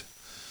can't.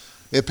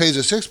 It pays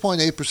a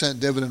 6.8%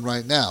 dividend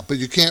right now, but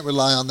you can't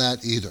rely on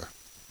that either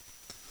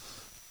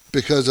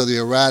because of the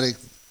erratic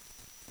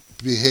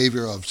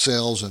behavior of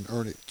sales and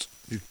earnings.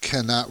 You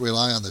cannot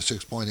rely on the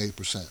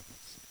 6.8%.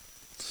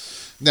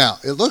 Now,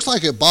 it looks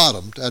like it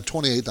bottomed at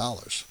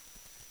 $28,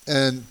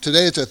 and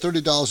today it's at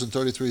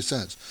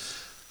 $30.33.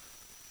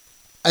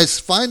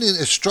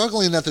 It's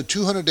struggling at the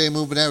 200-day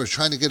moving average,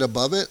 trying to get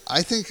above it.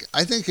 I think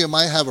it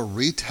might have a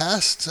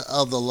retest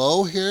of the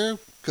low here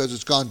because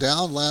it's gone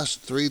down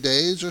last 3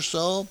 days or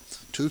so,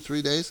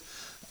 2-3 days,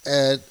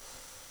 and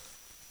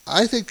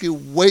I think you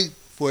wait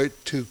for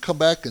it to come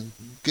back and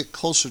get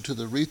closer to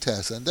the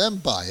retest and then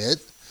buy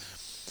it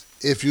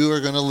if you are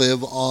going to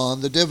live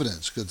on the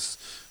dividends, because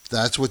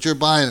that's what you're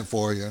buying it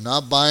for. You're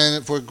not buying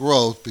it for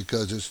growth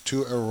because it's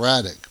too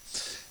erratic.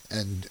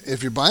 And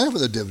if you're buying it for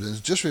the dividends,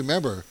 just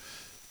remember,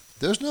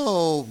 there's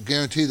no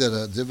guarantee that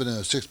a dividend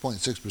of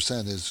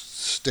 6.6% is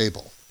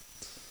stable.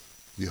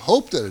 You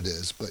hope that it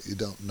is, but you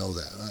don't know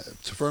that.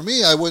 So for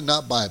me, I would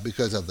not buy it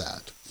because of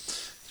that.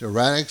 It's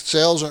erratic.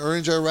 Sales and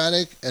earnings are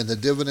erratic, and the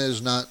dividend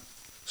is not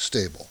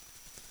stable.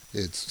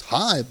 It's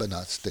high, but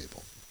not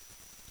stable.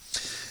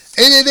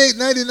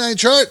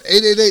 888-99-CHART,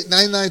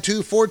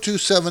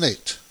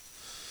 888-992-4278.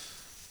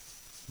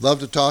 Love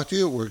to talk to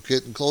you. We're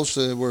getting close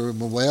to, we're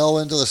well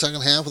into the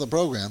second half of the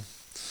program.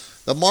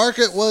 The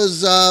market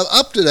was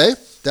up today.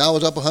 Dow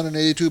was up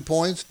 182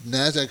 points,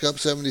 NASDAQ up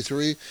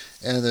 73,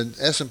 and then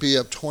S&P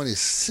up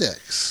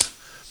 26.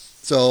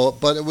 So,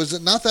 but it was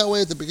not that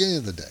way at the beginning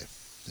of the day.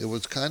 It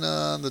was kind of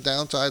on the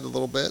downside a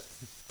little bit,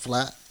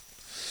 flat.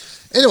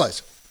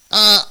 Anyways,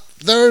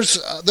 there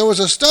was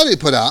a study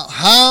put out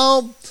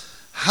how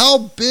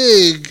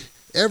big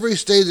every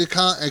state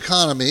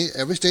economy,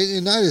 every state in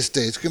the United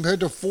States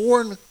compared to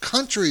foreign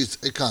countries'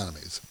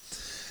 economies.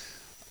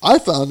 I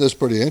found this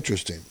pretty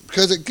interesting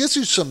because it gives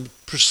you some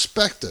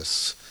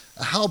perspectives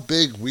of how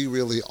big we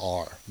really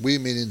are, we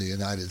meaning the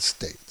United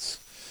States.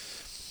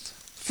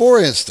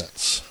 For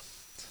instance,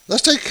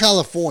 let's take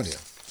California.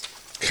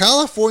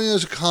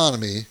 California's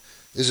economy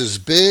is as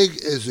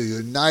big as the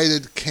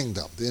United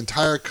Kingdom, the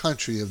entire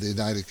country of the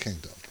United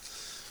Kingdom.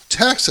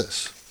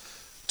 Texas's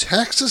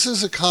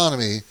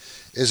economy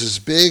is as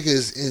big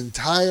as the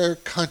entire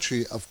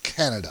country of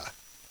Canada.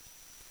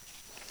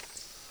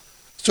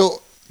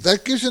 So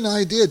that gives you an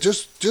idea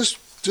just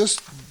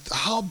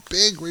how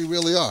big we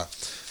really are.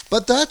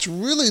 But that's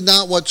really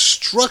not what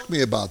struck me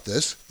about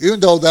this,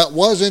 even though that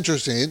was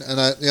interesting. And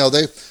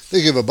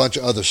they give a bunch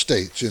of other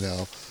states,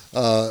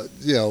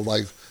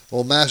 like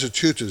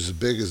Massachusetts is as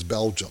big as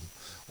Belgium,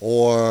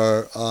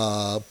 or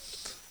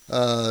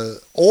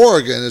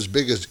Oregon is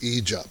big as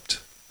Egypt.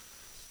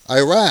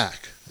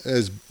 Iraq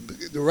the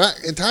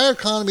entire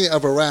economy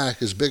of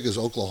Iraq is big as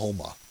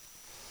Oklahoma.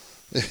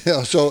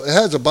 So it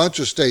has a bunch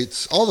of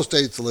states, all the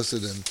states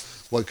listed in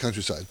what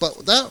countryside.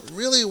 But that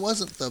really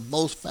wasn't the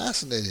most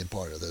fascinating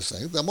part of this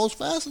thing. The most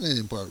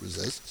fascinating part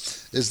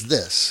is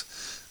this.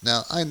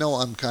 Now, I know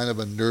I'm kind of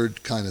a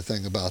nerd kind of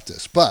thing about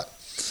this, but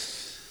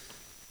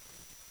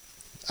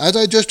as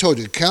I just told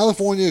you,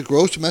 California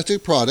gross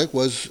domestic product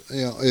is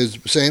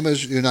same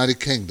as United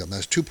Kingdom.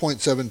 That's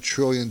 $2.7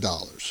 trillion.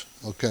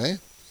 Okay?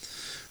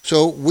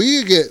 So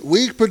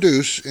we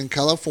produce in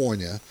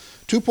California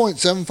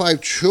 $2.75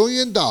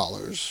 trillion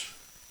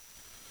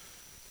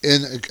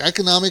in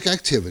economic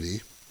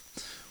activity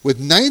with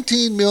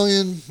 19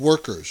 million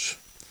workers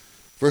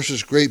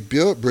versus Great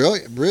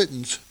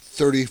Britain's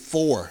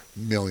 34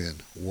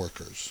 million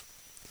workers.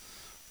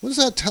 What is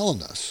that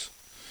telling us?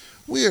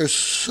 We are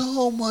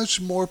so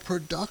much more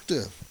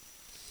productive.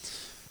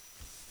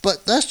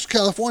 But that's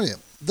California.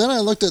 Then I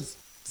looked at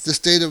the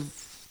state of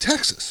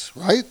Texas,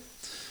 right?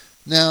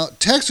 Now,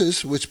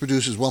 Texas, which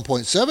produces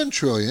 $1.7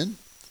 trillion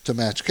to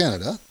match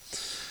Canada,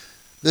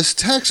 this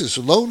Texas,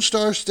 Lone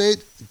Star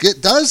State,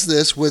 does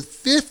this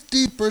with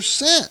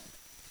 50%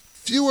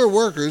 fewer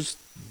workers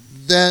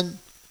than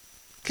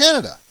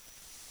Canada.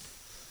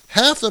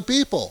 Half the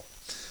people.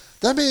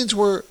 That means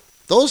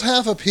those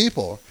half of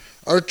people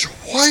are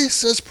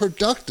twice as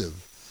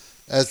productive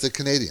as the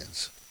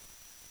Canadians.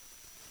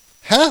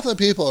 Half the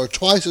people are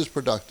twice as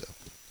productive.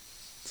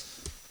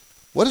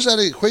 What does that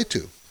equate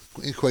to?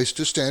 It equates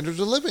to standards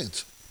of living.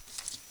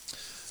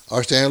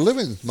 Our standard of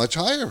living is much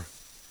higher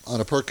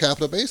on a per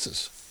capita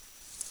basis.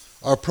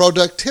 Our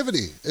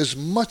productivity is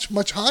much,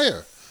 much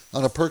higher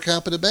on a per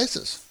capita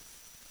basis.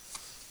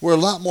 We're a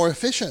lot more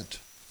efficient.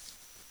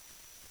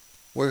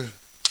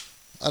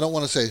 I don't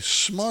want to say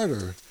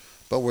smarter,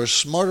 but we're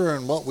smarter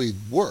in what we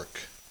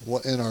work.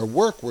 In our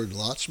work, we're a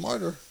lot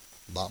smarter,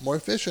 a lot more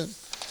efficient.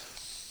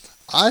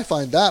 I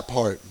find that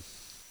part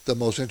the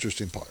most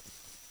interesting part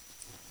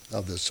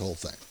of this whole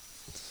thing.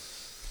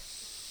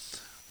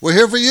 We're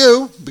here for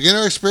you.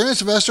 Beginner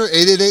Experience Investor,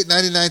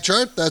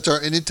 888-99-CHART. That's our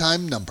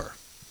anytime number.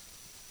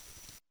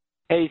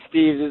 Hey,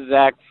 Steve. This is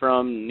Zach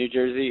from New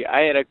Jersey.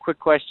 I had a quick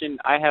question.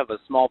 I have a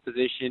small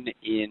position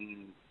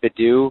in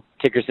Baidu,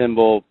 ticker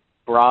symbol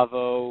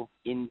Bravo,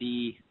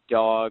 Indy,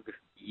 Dog,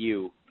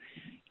 U.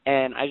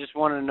 And I just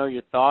wanted to know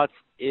your thoughts.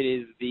 It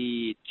is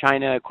the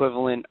China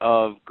equivalent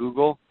of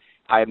Google.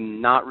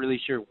 I'm not really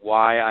sure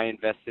why I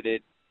invested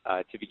it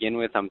to begin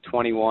with. I'm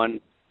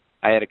 21.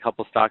 I had a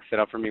couple stocks set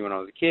up for me when I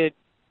was a kid.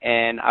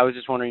 And I was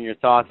just wondering your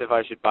thoughts if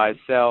I should buy or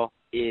sell.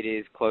 It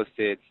is close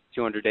to its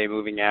 200-day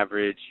moving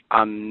average.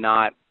 I'm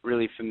not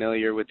really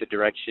familiar with the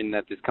direction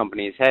that this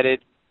company is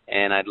headed,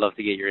 and I'd love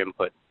to get your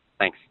input.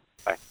 Thanks.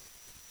 Bye.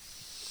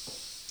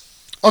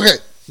 Okay,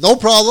 no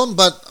problem,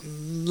 but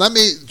let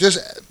me just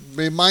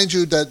remind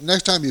you that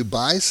next time you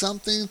buy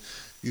something,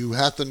 you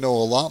have to know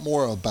a lot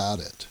more about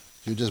it.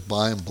 You just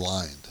buy them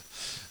blind.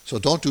 So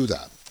don't do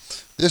that.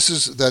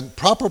 The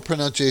proper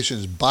pronunciation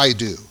is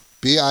Baidu.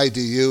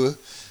 B-I-D-U.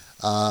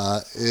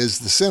 Is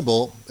the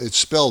symbol. It's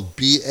spelled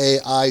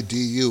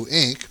B-A-I-D-U,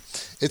 Inc.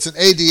 It's an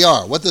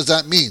ADR. What does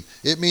that mean?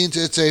 It means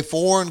it's a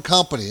foreign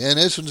company, and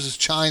this is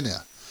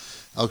China.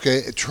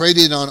 Okay,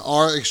 trading on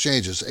our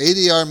exchanges.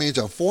 ADR means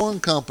a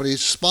foreign company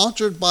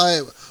sponsored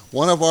by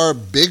one of our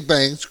big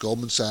banks,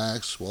 Goldman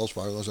Sachs, Wells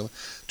Fargo,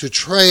 to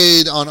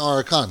trade on our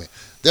economy.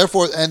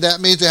 Therefore, and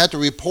that means they have to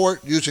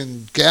report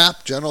using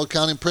GAAP, general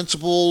accounting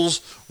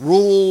principles,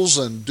 rules,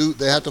 and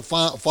they have to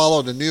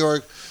follow the New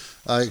York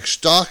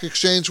stock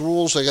exchange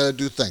rules. They got to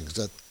do things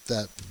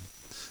that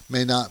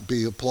may not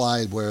be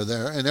applied where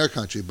they're in their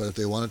country, but if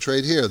they want to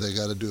trade here, they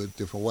got to do it a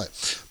different way.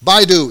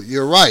 Baidu,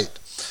 you're right.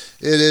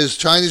 It is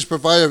Chinese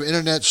provider of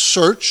internet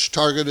search,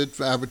 targeted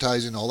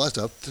advertising, all that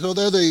stuff. So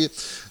they're the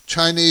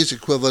Chinese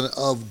equivalent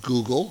of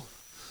Google,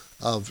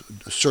 of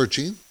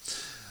searching.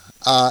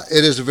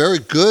 It is a very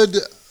good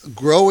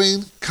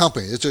growing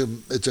company. It's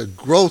a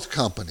growth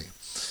company.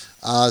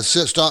 The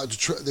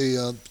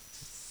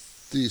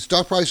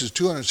stock price is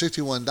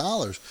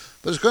 $261,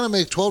 but it's going to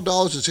make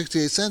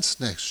 $12.68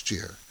 next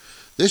year.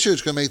 This year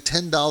it's going to make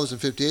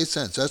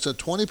 $10.58. That's a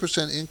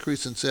 20%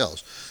 increase in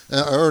sales,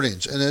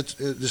 earnings, and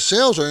the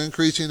sales are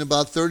increasing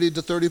about 30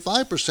 to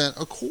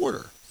 35% a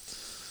quarter.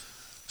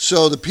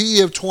 So the PE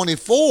of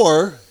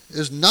 24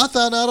 is not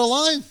that out of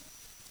line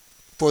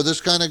for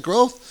this kind of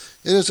growth.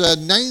 It is a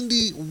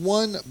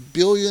 $91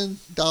 billion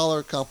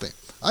company.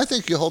 I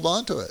think you hold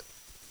on to it.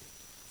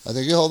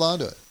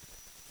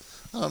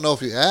 I don't know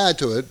if you add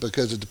to it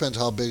because it depends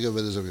how big of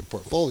it is of your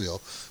portfolio,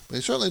 but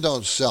you certainly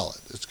don't sell it.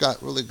 It's got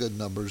really good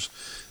numbers.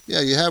 Yeah,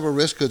 you have a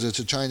risk because it's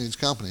a Chinese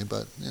company,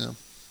 but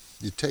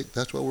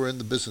that's what we're in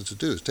the business to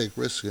do, is take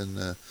risks in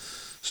the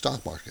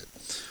stock market.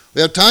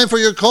 We have time for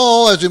your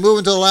call as we move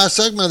into the last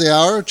segment of the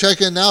hour.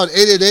 Check in now at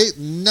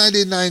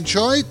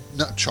 888-99-CHART.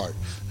 Not chart.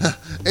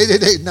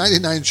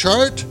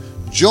 888-99-CHART.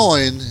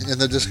 Join in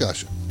the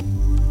discussion.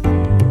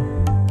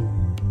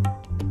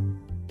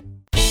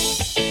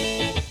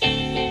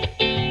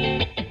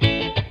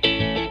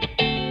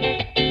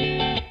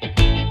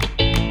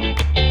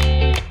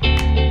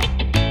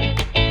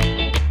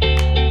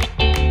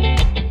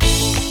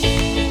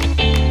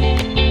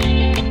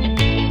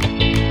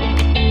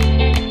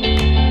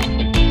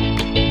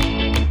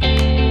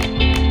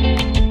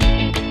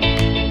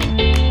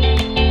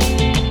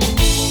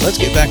 Let's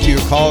get back to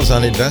your calls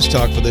on Invest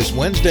Talk for this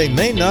Wednesday,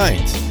 May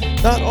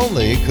 9th. Not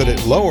only could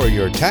it lower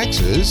your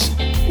taxes,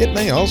 it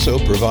may also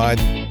provide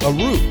a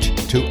route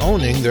to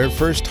owning their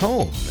first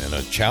home in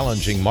a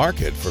challenging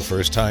market for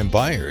first-time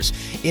buyers.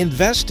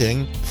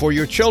 Investing for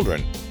your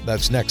children.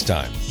 That's next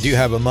time. Do you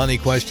have a money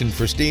question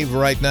for Steve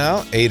right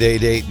now?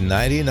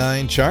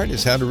 888-99-CHART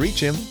is how to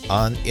reach him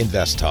on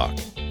Invest Talk.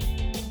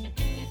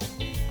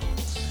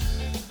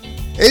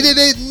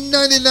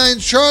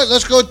 888-99-CHART.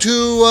 Let's go to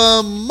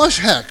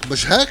Mushak.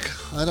 Mushak,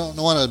 I don't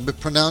want to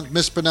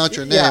mispronounce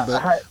your name,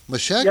 but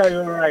Mashek? Yeah,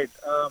 you're right.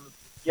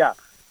 Yeah,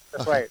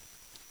 that's right.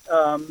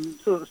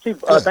 So,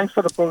 Steve, thanks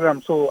for the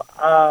program. So,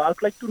 I'd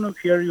like to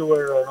hear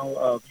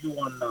your view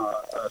on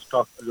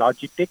stock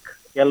Logitech,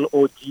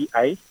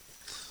 LOGI.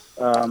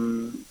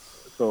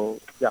 So,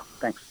 yeah,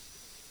 thanks.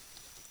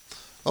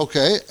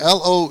 Okay,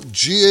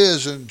 LOG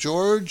is in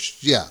George.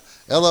 Yeah,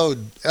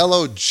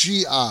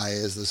 LOGI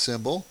is the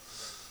symbol.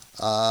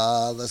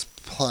 Let's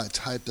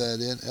type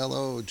that in,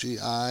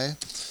 LOGI.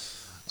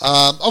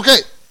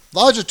 Okay,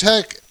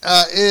 Logitech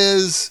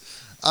is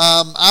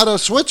out of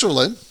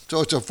Switzerland,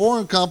 so it's a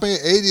foreign company,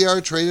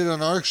 ADR traded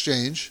on our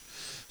exchange.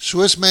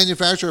 Swiss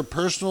manufacturer of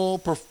personal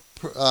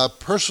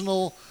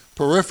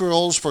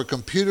peripherals for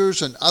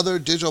computers and other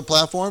digital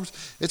platforms.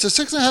 It's a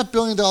 $6.5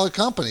 billion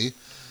company,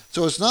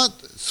 so it's not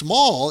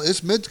small.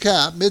 It's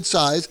mid-cap,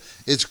 mid-size.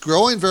 It's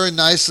growing very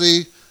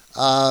nicely,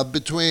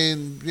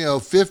 between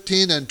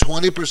 15 and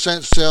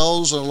 20%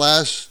 sales in the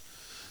last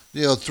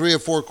 3 or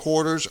 4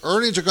 quarters.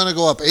 Earnings are going to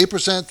go up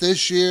 8%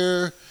 this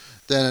year,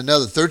 then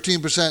another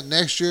 13%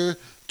 next year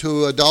to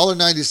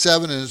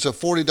 $1.97, and it's a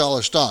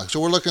 $40 stock.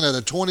 So we're looking at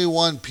a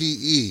 21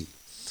 PE.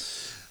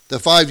 The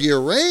 5-year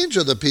range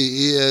of the PE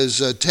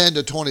is 10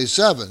 to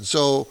 27.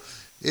 So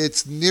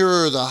it's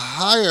nearer the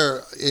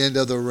higher end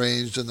of the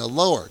range than the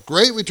lower.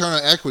 Great return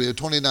on equity of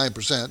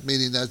 29%,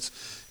 meaning that's,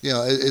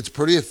 it's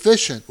pretty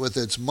efficient with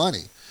its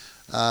money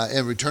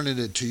and returning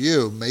it to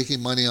you,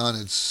 making money on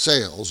its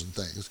sales and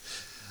things.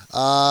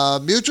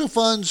 Mutual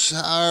funds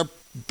are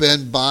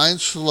been buying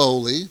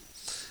slowly.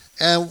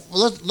 And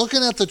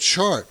looking at the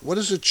chart, what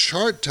is the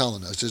chart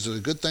telling us? Is it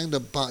a good thing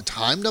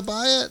time to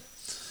buy it?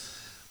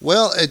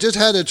 Well, it just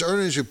had its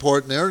earnings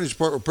report, and the earnings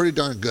report were pretty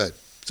darn good.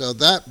 So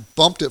that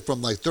bumped it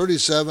from like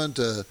 37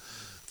 to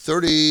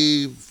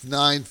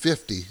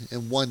 39.50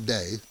 in one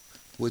day,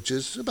 which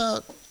is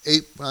about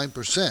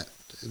 8-9%.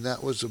 And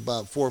that was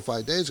about 4 or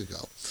 5 days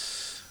ago.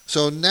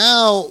 So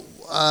now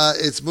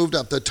it's moved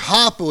up. The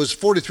top was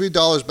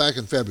 $43 back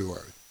in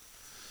February.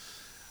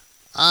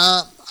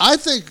 I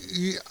think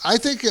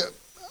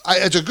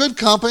it's a good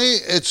company.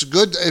 It's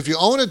good if you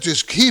own it,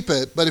 just keep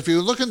it. But if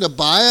you're looking to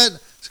buy it,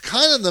 it's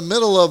kind of in the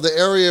middle of the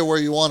area where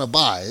you want to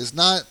buy. It's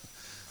not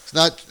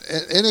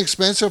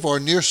inexpensive or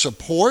near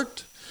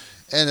support,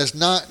 and it's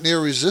not near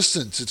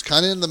resistance. It's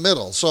kind of in the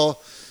middle. So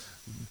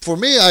for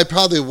me, I'd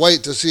probably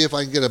wait to see if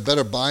I can get a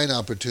better buying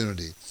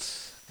opportunity.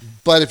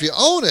 But if you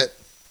own it,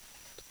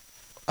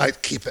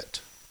 I'd keep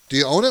it. Do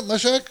you own it,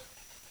 Mashek?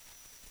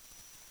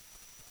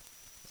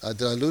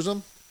 Did I lose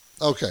him?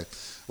 Okay.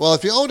 Well,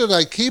 if you own it,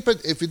 I'd keep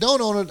it. If you don't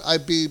own it, I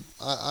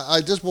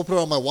just will put it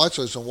on my watch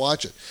list and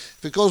watch it.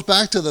 If it goes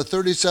back to the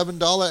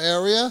 $37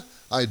 area,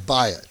 I'd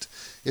buy it.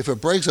 If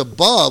it breaks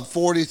above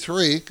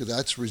 43, because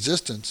that's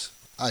resistance,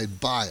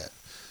 I'd buy it.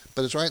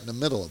 But it's right in the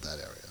middle of that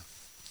area.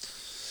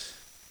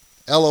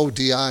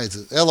 LOGI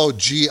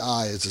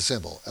is the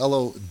symbol.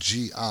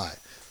 LOGI.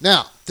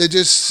 Now, did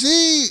you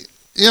see,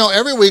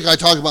 every week I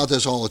talk about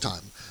this all the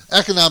time.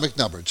 Economic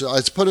numbers.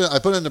 I put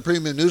it in the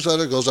premium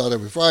newsletter. It goes out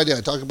every Friday.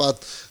 I talk about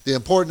the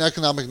important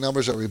economic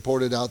numbers that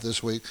reported out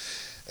this week.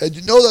 And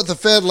you know that the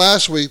Fed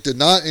last week did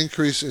not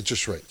increase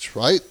interest rates,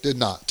 right? Did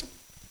not.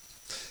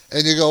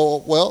 And you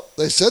go, well,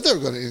 they said they were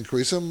going to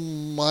increase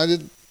them. Why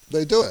did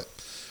they do it?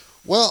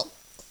 Well,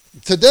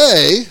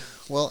 today,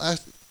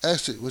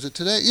 actually, was it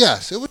today?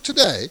 Yes, it was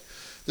today.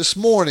 This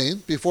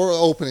morning, before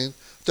opening,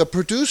 the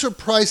Producer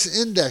Price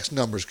Index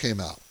numbers came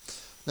out.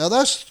 Now,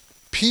 that's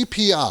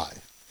PPI.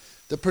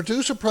 The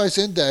Producer Price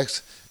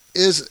Index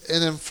is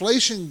an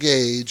inflation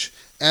gauge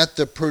at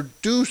the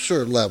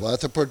producer level,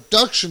 at the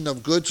production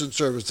of goods and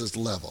services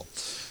level.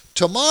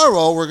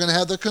 Tomorrow, we're going to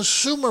have the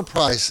Consumer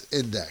Price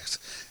Index,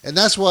 and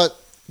that's what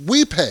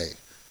we pay,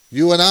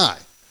 you and I,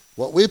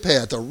 what we pay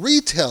at the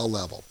retail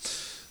level.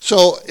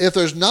 So if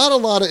there's not a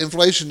lot of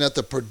inflation at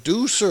the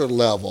producer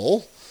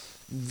level,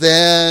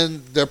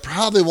 then there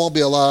probably won't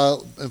be a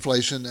lot of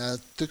inflation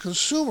at the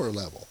consumer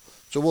level.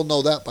 So we'll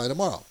know that by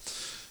tomorrow.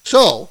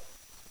 So,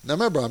 now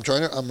remember,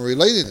 I'm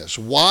relating this.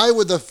 Why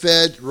would the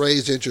Fed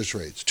raise interest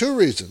rates? 2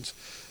 reasons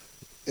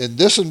in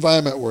this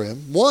environment we're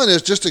in. One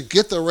is just to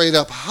get the rate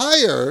up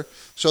higher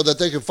so that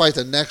they can fight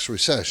the next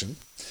recession.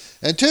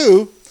 And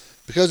 2,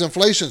 because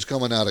inflation's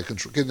getting out of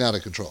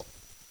control.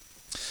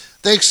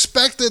 They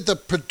expected the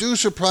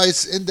Producer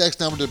Price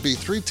Index number to be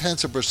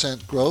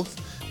 0.3% growth.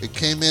 It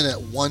came in at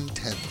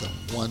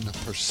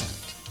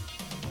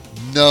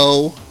 0.1%.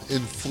 No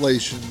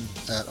inflation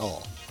at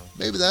all.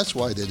 Maybe that's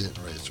why they didn't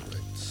raise the rates.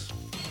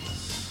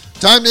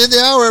 Time to end the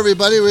hour,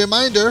 everybody.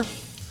 Reminder,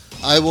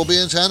 I will be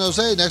in San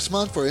Jose next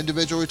month for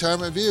individual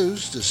retirement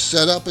views. To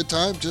set up a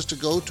time, just to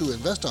go to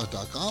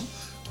investtalk.com,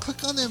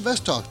 click on the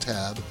Invest Talk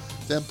tab,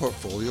 then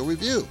Portfolio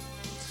Review.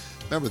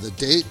 Remember, the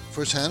date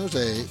for San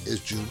Jose is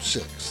June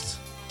 6th.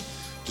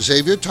 To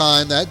save your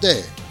time that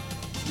day,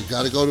 you've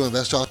got to go to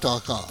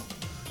investtalk.com.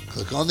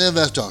 Click on the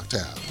Invest Talk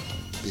tab.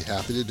 Be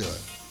happy to do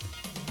it.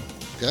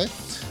 Okay?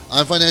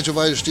 I'm financial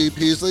advisor Steve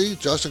Peasley.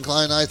 Justin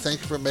Klein and I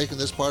thank you for making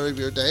this part of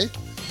your day.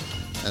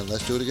 And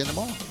let's do it again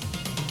tomorrow.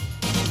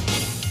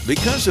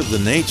 Because of the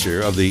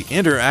nature of the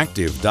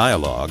interactive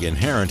dialogue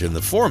inherent in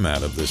the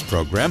format of this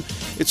program,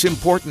 it's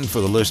important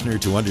for the listener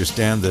to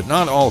understand that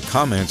not all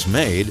comments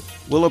made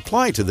will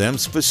apply to them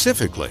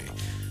specifically.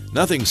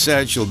 Nothing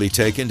said shall be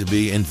taken to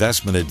be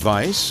investment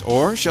advice,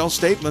 or shall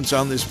statements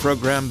on this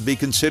program be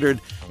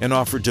considered an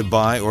offer to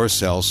buy or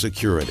sell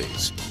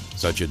securities.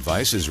 Such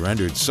advice is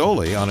rendered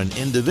solely on an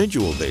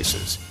individual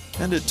basis,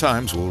 and at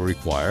times will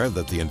require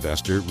that the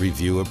investor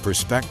review a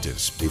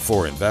prospectus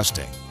before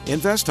investing.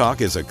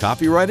 InvestTalk is a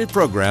copyrighted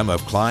program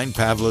of Klein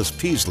Pavlis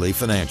Peasley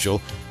Financial,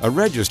 a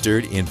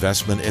registered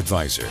investment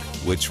advisor,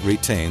 which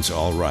retains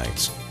all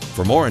rights.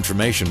 For more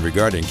information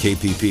regarding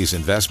KPP's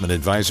investment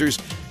advisors,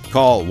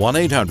 call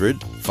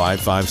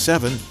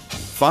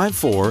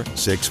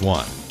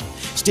 1-800-557-5461.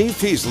 Steve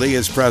Peasley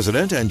is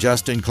President and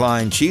Justin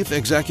Klein Chief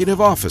Executive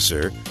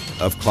Officer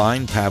of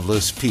Klein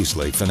Pavlis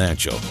Peasley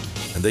Financial.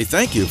 And they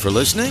thank you for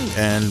listening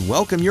and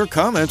welcome your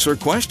comments or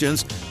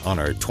questions on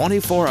our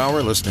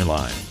 24-hour listener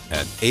line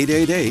at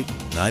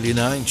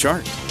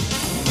 888-99-CHART.